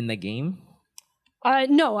outfit in the game?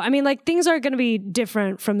 No, I mean, like things are going to be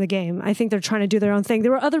different from the game. I think they're trying to do their own thing.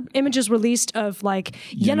 There were other images released of like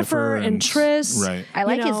Yennefer and Triss. Right. I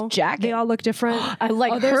like You know, his jacket. They all look different. I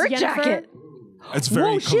like there's her Yennefer. jacket. It's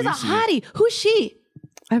very Whoa, she's a Khaleesi. hottie. Who's she?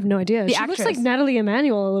 I have no idea. She actress. looks like Natalie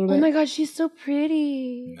Emanuel a little bit. Oh my god, she's so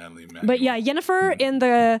pretty. Natalie But yeah, Yennefer in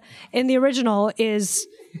the original is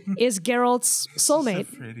Geralt's soulmate.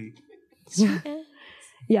 Pretty.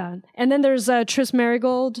 Yeah, and then there's Triss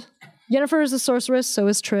Marigold. Yennefer is a sorceress, so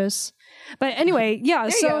is Triss. But anyway, yeah.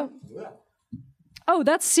 So, oh,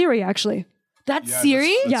 that's Ciri actually. That's Yeah,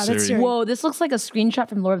 Siri? Yeah, that's Ciri. Ciri. Whoa, this looks like a screenshot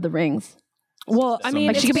from Lord of the Rings. Well, I mean,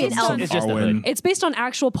 Like she it's could be an based elf. on- It's just a Arwen. hood. It's based on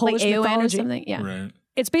actual Like Polish Eowyn or mythology. something. Yeah. Right.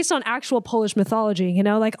 It's based on actual Polish mythology, you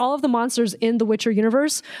know, like all of the monsters in the Witcher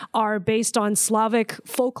universe are based on Slavic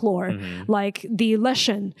folklore, like the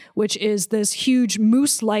Leshen, which is this huge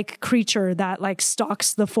moose-like creature that like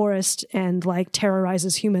stalks the forest and like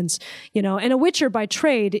terrorizes humans, you know, and a Witcher by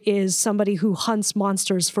trade is somebody who hunts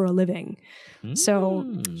monsters for a living. So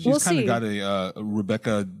She's we'll kind see. of got a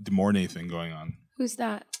Rebecca De Mornay thing going on. Who's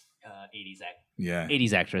that?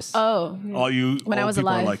 80s actress. Oh. All you When I old was people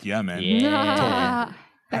alive. are like, yeah, man. Yeah.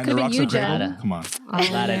 Hand could've the been rocks you, a cradle. Jen. Come on.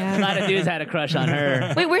 A lot of dudes had a crush on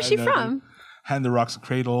her. Wait, where's she from? Hand the rocks a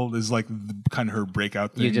cradle is like kind of her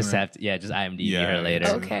breakout thing. You just right? have to, just IMDb Yeah, her later.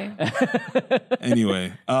 Okay.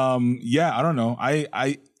 Anyway, yeah, I don't know.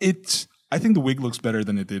 I think the wig looks better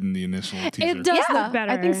than it did in the initial teaser. It does Yeah, look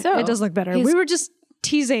better. I think so. It does look better. He's- We were just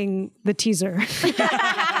teasing the teaser.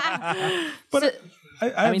 But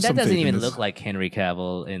I mean, that doesn't even look like Henry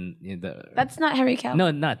Cavill in the. That's not Henry Cavill. No,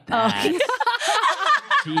 not that.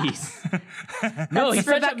 Jeez. No, he's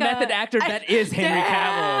such a Rebecca- method actor that is Henry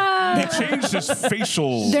Cavill. He changed his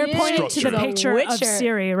facial They're pointing to the structure. picture of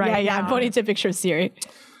Ciri right Yeah, now. I'm pointing to a picture of Siri.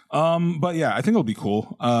 But yeah, I think it'll be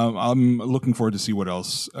cool. I'm looking forward to see what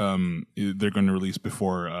else they're going to release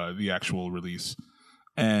before the actual release.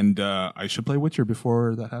 And I should play Witcher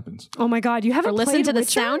before that happens. Oh my God, you haven't Or listen played to the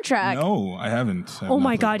Witcher? soundtrack. No, I haven't. I have Oh not my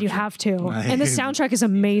played God, you Witcher. have to. And the soundtrack is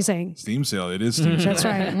amazing. Steam sale. It is Steam sale. That's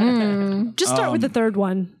right. Just start with the third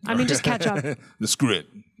one. I mean, just catch up. The Screw.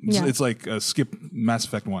 Yeah. It's like skip Mass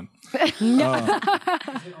Effect 1. No,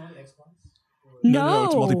 No,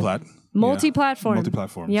 it's multi-plat. Multi-platform. Yeah,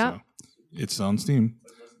 multi-platform. Yeah. So it's on Steam.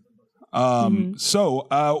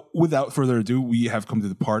 So without further ado, we have come to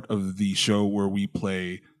the part of the show where we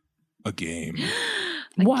play a game.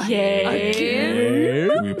 What?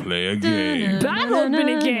 We play a game. Battle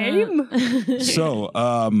opening game. So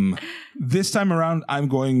this time around, I'm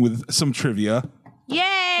going with some trivia.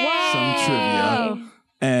 Yay! Some trivia.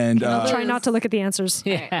 And Try not to look at the answers.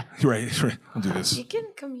 Yeah. right, I'll do this. You can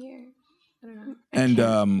come here.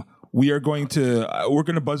 And we're going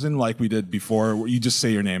to buzz in like we did before. Where you just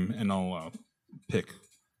say your name, and I'll pick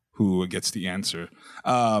who gets the answer.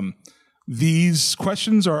 These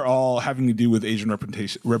questions are all having to do with Asian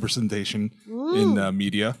representation in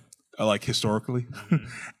media, like historically,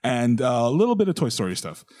 and a little bit of Toy Story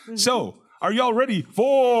stuff. So, are y'all ready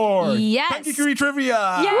for Yes. Pankikuri Trivia?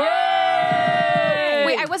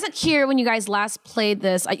 Wait, I wasn't here when you guys last played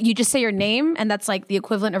this. You just say your name, and that's like the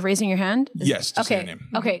equivalent of raising your hand? Yes, just say Okay. your name.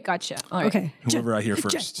 Okay, gotcha. All right. Okay. Whoever I hear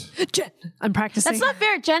first. Jen. I'm practicing. That's not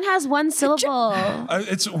fair. Jen has one syllable. I'm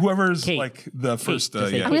It's whoever's Kate. like the first. Just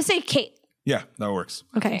say Yeah. Kate. going to say Kate. Yeah, that works.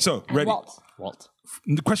 Okay. So, ready? Walt.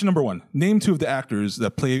 Question number 1. Name 2 of the actors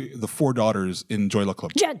that play the 4 daughters in Joy Luck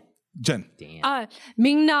Club. Jen. Jen. Damn.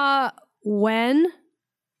 Ming-Na Wen.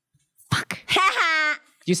 Fuck.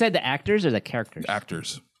 You said the actors or the characters?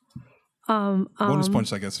 Actors. Bonus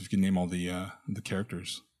points, I guess, if you can name all the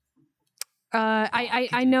characters.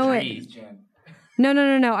 I know it.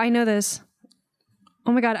 No. I know this.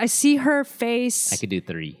 Oh my God, I see her face I could do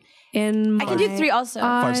 3. in my I can do 3 also.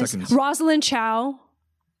 5 seconds. Rosalind Chow.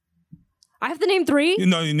 I have to name 3?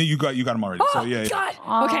 No, you got them already. So yeah. God.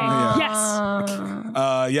 Okay. Yeah.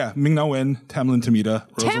 Yes. Yeah. Ming Na Wen, Tamlin Tamita,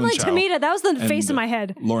 Rosalind Tamlin Chow, Tamita. That was the face in and my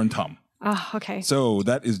head. Lauren Tom. Oh, okay. So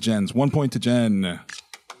that is Jen's. 1 point to Jen.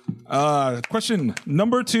 Question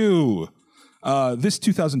number 2. This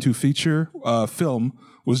 2002 feature film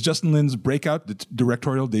was Justin Lin's breakout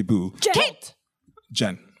directorial debut. Kate.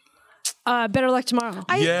 Jen. Better Luck Tomorrow.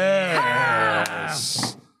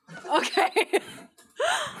 Yes. Okay.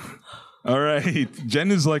 All right.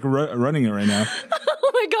 Jen is like running it right now.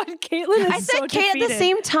 Oh my God, Caitlin is I said so Kate at the defeated.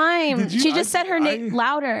 same time. Did you? She just said her I- name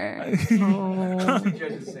louder.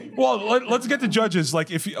 Well, let's get to judges.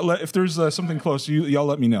 Like if there's something close, y'all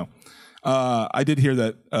let me know. I did hear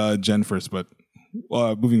that Jen first, but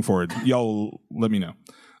moving forward, y'all let me know.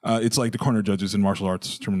 It's like the corner judges in martial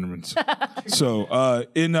arts tournaments. So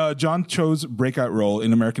in John Cho's breakout role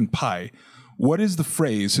in American Pie, what is the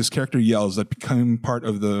phrase his character yells that became part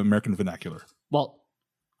of the American vernacular?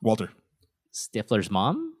 Walter, Stifler's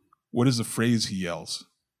mom? what is the phrase he yells?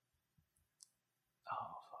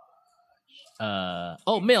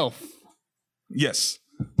 MILF. Yes,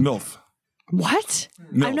 MILF. What?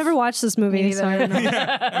 MILF. I've never watched this movie, so I don't know.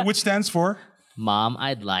 And which stands for? Mom,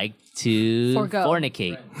 I'd like to Forgo.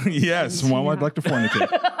 fornicate. Yes, Mom, I'd like to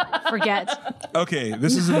fornicate. Forget. Okay,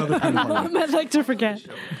 this is another kind of hard one. I'd like to forget.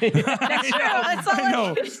 I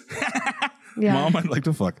know. Yeah. Mom, I'd like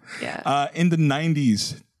to fuck. Yeah. In the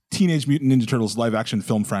 90s, Teenage Mutant Ninja Turtles live-action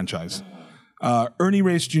film franchise, Ernie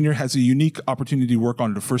Reyes Jr. has a unique opportunity to work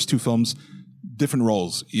on the first 2 films, different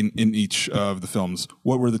roles in each of the films.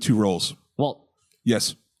 What were the 2 roles? Walt.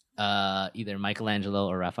 Yes, Either Michelangelo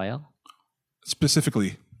or Raphael.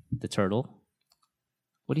 specifically. The turtle.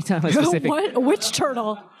 What are you talking about specific? What? Which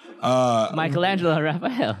turtle? Michelangelo or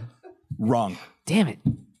Raphael. Wrong. Damn it.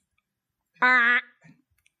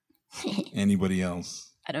 Anybody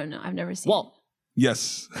else? I don't know. I've never seen Walt.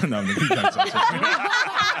 Yes. No, you guys also. Okay.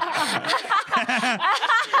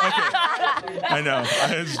 I know.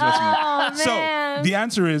 It's just me. So the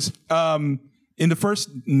answer is in the first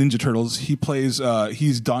Ninja Turtles, he plays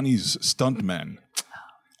he's Donnie's stuntman,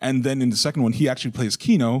 and then in the second one, he actually plays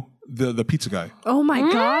Kino, the pizza guy. Oh my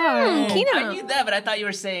God. I knew that, but I thought you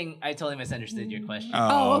were saying I totally misunderstood your question.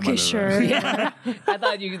 Oh, okay, my bad. sure. Yeah. I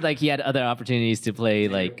thought he had other opportunities to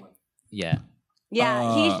play yeah.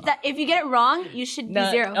 Yeah, if you get it wrong, you should be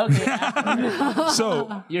 0. Okay.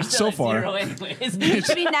 So You're still so at far, 0 anyways. You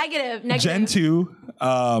should be negative. Gen 2,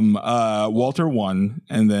 Walter 1,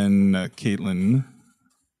 and then Caitlin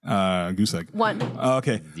Goose Egg. 1.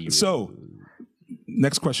 Okay, so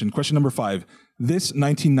next question. Question number 5. This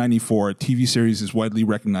 1994 TV series is widely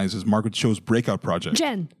recognized as Margaret Cho's breakout project.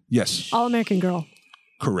 Jen, Yes, All American Girl.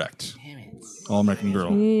 correct. All American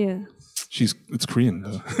Girl. Yeah. It's Korean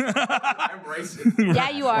though. Yeah,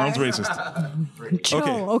 you are. Ronald's racist. Cho,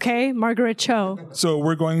 Okay. okay? Margaret Cho. So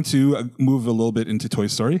we're going to move a little bit into Toy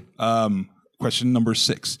Story. Question number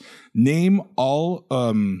 6. Name all.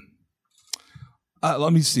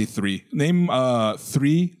 Let me see 3. Name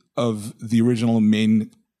 3 of the original main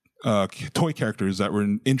toy characters that were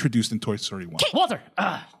introduced in Toy Story 1. Walter.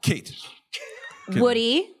 Kate.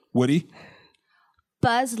 Woody, Woody.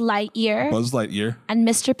 Buzz Lightyear, Buzz Lightyear. and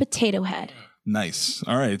Mr. Potato Head. Nice.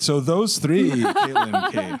 All right. So those 3,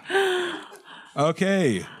 Caitlin, Kate.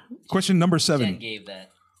 Okay. Question number 7. Jen gave that.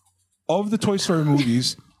 Of the Toy Story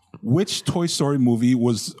movies, which Toy Story movie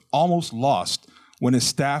was almost lost when a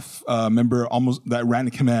staff member that ran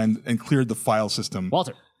the command and cleared the file system?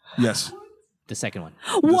 Walter. Yes, The second one.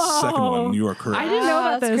 the second one. You are correct. I didn't know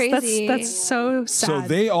about that's this. crazy. That's so sad.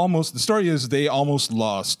 So the story is they almost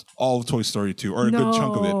lost all of Toy Story 2, or a good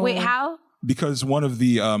chunk of it. Wait, how? Because one of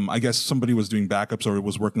the, I guess somebody was doing backups or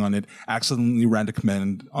was working on it, accidentally ran the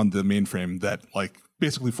command on the mainframe that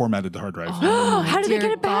basically formatted the hard drive. How did they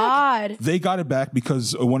get it back? God. They got it back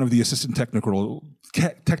because one of the assistant technical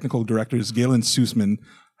directors, Galen Sussman,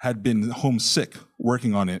 had been homesick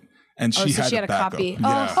working on it, and she so had she had a a backup. copy.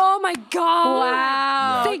 Yeah. Oh my God.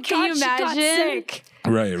 Wow. Thank Can God you she got imagine? sick.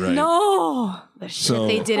 Right. No. So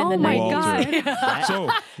They did in the Oh my 90s. God. So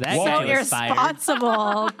That Walter, guy was fired.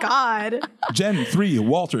 Irresponsible. God. Jen 3,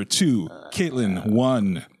 Walter 2, Caitlin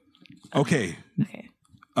 1. Okay.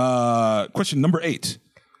 Question number 8.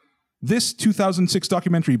 This 2006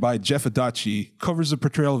 documentary by Jeff Adachi covers the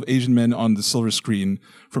portrayal of Asian men on the silver screen,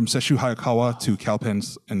 from Sesshu Hayakawa to Kal Penn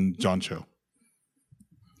and John Cho.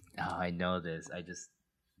 Oh, I know this. I just.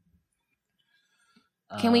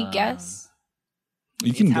 Can we guess?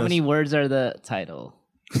 You can How guess. many words are the title?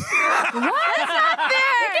 Can't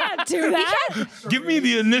do that. Give me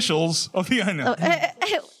the initials of the I know.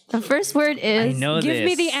 The first word I is. know Give this.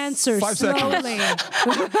 me the answer 5 seconds. slowly.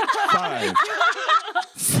 5,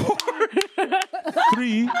 4,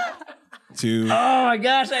 3, 2, Oh my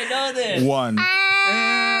gosh, I know this. 1.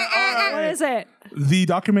 What is it? The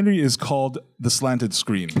documentary is called The Slanted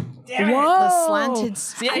Screen. Whoa. The slanted.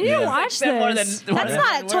 See, I didn't watch this. That's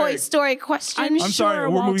not a Toy Story question. I'm I'm sorry, sure,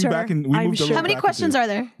 we're moving Walter. back in. We I'm moved a sure. little How many back questions into- are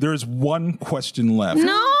there? There is 1 question left.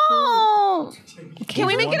 No. Can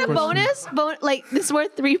we make it a One bonus? Like this is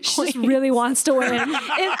worth 3 She points. just really wants to win. I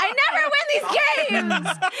never win these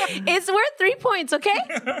games. It's worth 3 points, okay?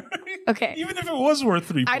 Okay. Even if it was worth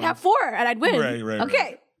 3 points. I'd have 4 and I'd win. Right.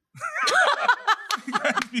 Okay.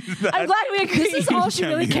 I'm glad we agree. This is all she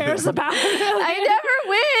Can't really be cares there. about. I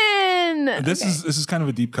never win. This is kind of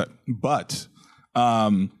a deep cut, but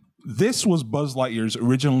this was Buzz Lightyear's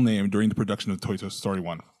original name during the production of Toy Story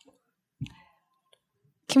 1.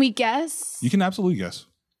 Can we guess? You can absolutely guess.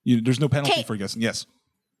 There's no penalty Kate. for guessing. Yes.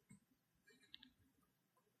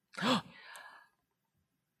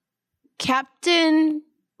 Captain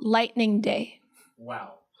Lightning Day.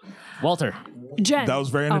 Walter. Jen. That was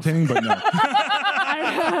very entertaining, but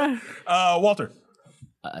no. Walter.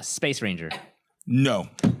 Space Ranger. No.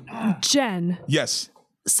 Jen. Yes.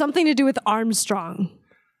 Something to do with Armstrong.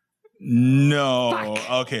 No.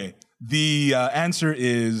 Okay. The answer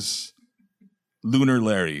is Lunar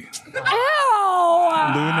Larry. Ew!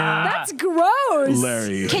 Lunar That's gross.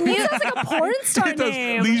 Larry. Can you? Sounds like a porn star It does.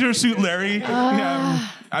 name. Leisure Suit Larry. Yeah,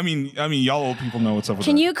 I mean, y'all old people know what's up with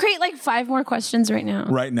Can that. you create like 5 more questions right now?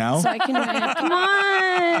 Right now? So I can win. Come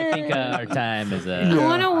I on. think our time is I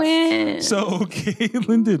want to win. So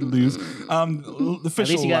Caitlin did lose. The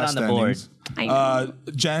official least you got last on the board. standings. I know.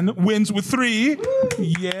 Jen wins with 3.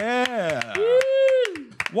 Yeah.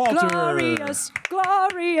 Walter. Glorious.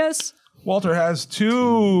 Glorious. Walter has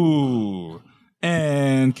 2.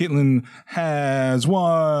 And Caitlin has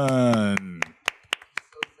 1.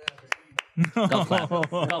 Golf clap.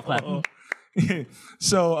 Golf clap.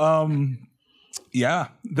 So, yeah,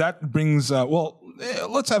 that brings.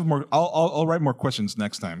 Let's have more. I'll write more questions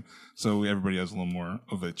next time, so everybody has a little more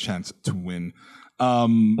of a chance to win.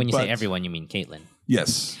 When you say everyone, you mean Caitlin.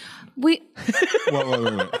 yes. We,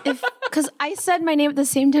 Wait. because I said my name at the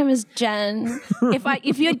same time as Jen.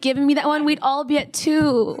 If you had given me that one, we'd all be at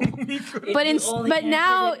 2. But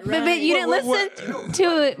now, but you didn't listen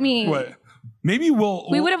to me. What? Maybe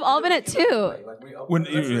We would have all been at 2. when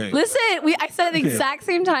Listen, I said at the exact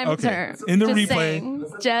same time as her. In the Just replay. saying.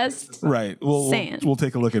 Just right. We'll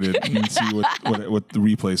take a look at it and see what the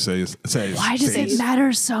replay says. Why does it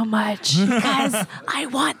matter so much? because I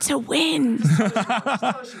want to win.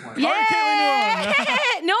 Yeah.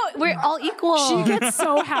 No, we're all equal. She gets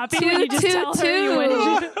so happy when you just tell her you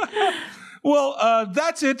win. Well,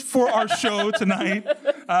 that's it for our show tonight.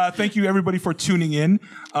 Thank you, everybody, for tuning in.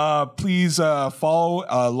 Please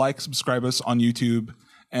follow, like, subscribe us on YouTube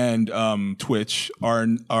and Twitch.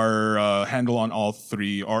 Our handle on all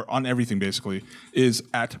three, or on everything basically, is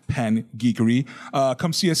at Pangeekery.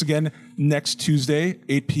 Come see us again next Tuesday,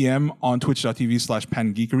 8 p.m. on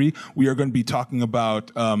twitch.tv/Pangeekery. We are going to be talking about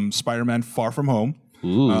Spider-Man Far From Home.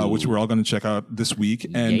 Which we're all going to check out this week.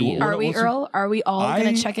 And Yeah. Are we, Earl? Are we all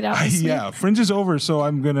going to check it out this week? Yeah, Fringe is over, so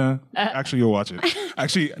I'm going to actually go watch it.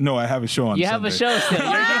 Actually, no, I have a show on You Sunday. have a show still.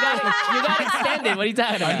 You got extended. What are you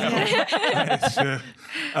talking about?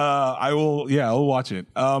 I'll watch it.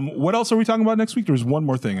 What else are we talking about next week? There's one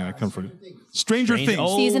more thing I come for. Stranger Things.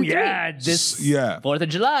 Oh, Season 3. yeah. This Yeah. 4th of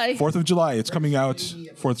July. 4th of July. It's coming out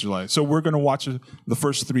 4th of July. So we're going to watch the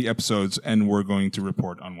first 3 episodes, and we're going to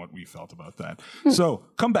report on what we felt about that. So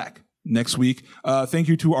come back next week. Thank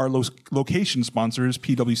you to our location sponsors,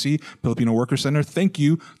 PWC, Filipino Worker Center. Thank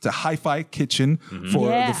you to Hi-Fi Kitchen for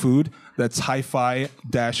the food. That's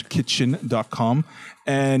hi-fi-kitchen.com.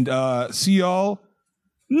 And see y'all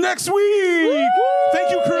next week.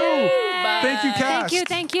 Thank you, crew. Thank you, cast.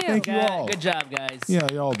 Thank you. Thank you all. Good job, guys. Yeah,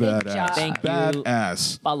 y'all badass. job. Thank you.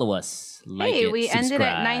 Badass. Follow us. Like Hey, it, we ended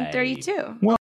at subscribe. 9:32. Well,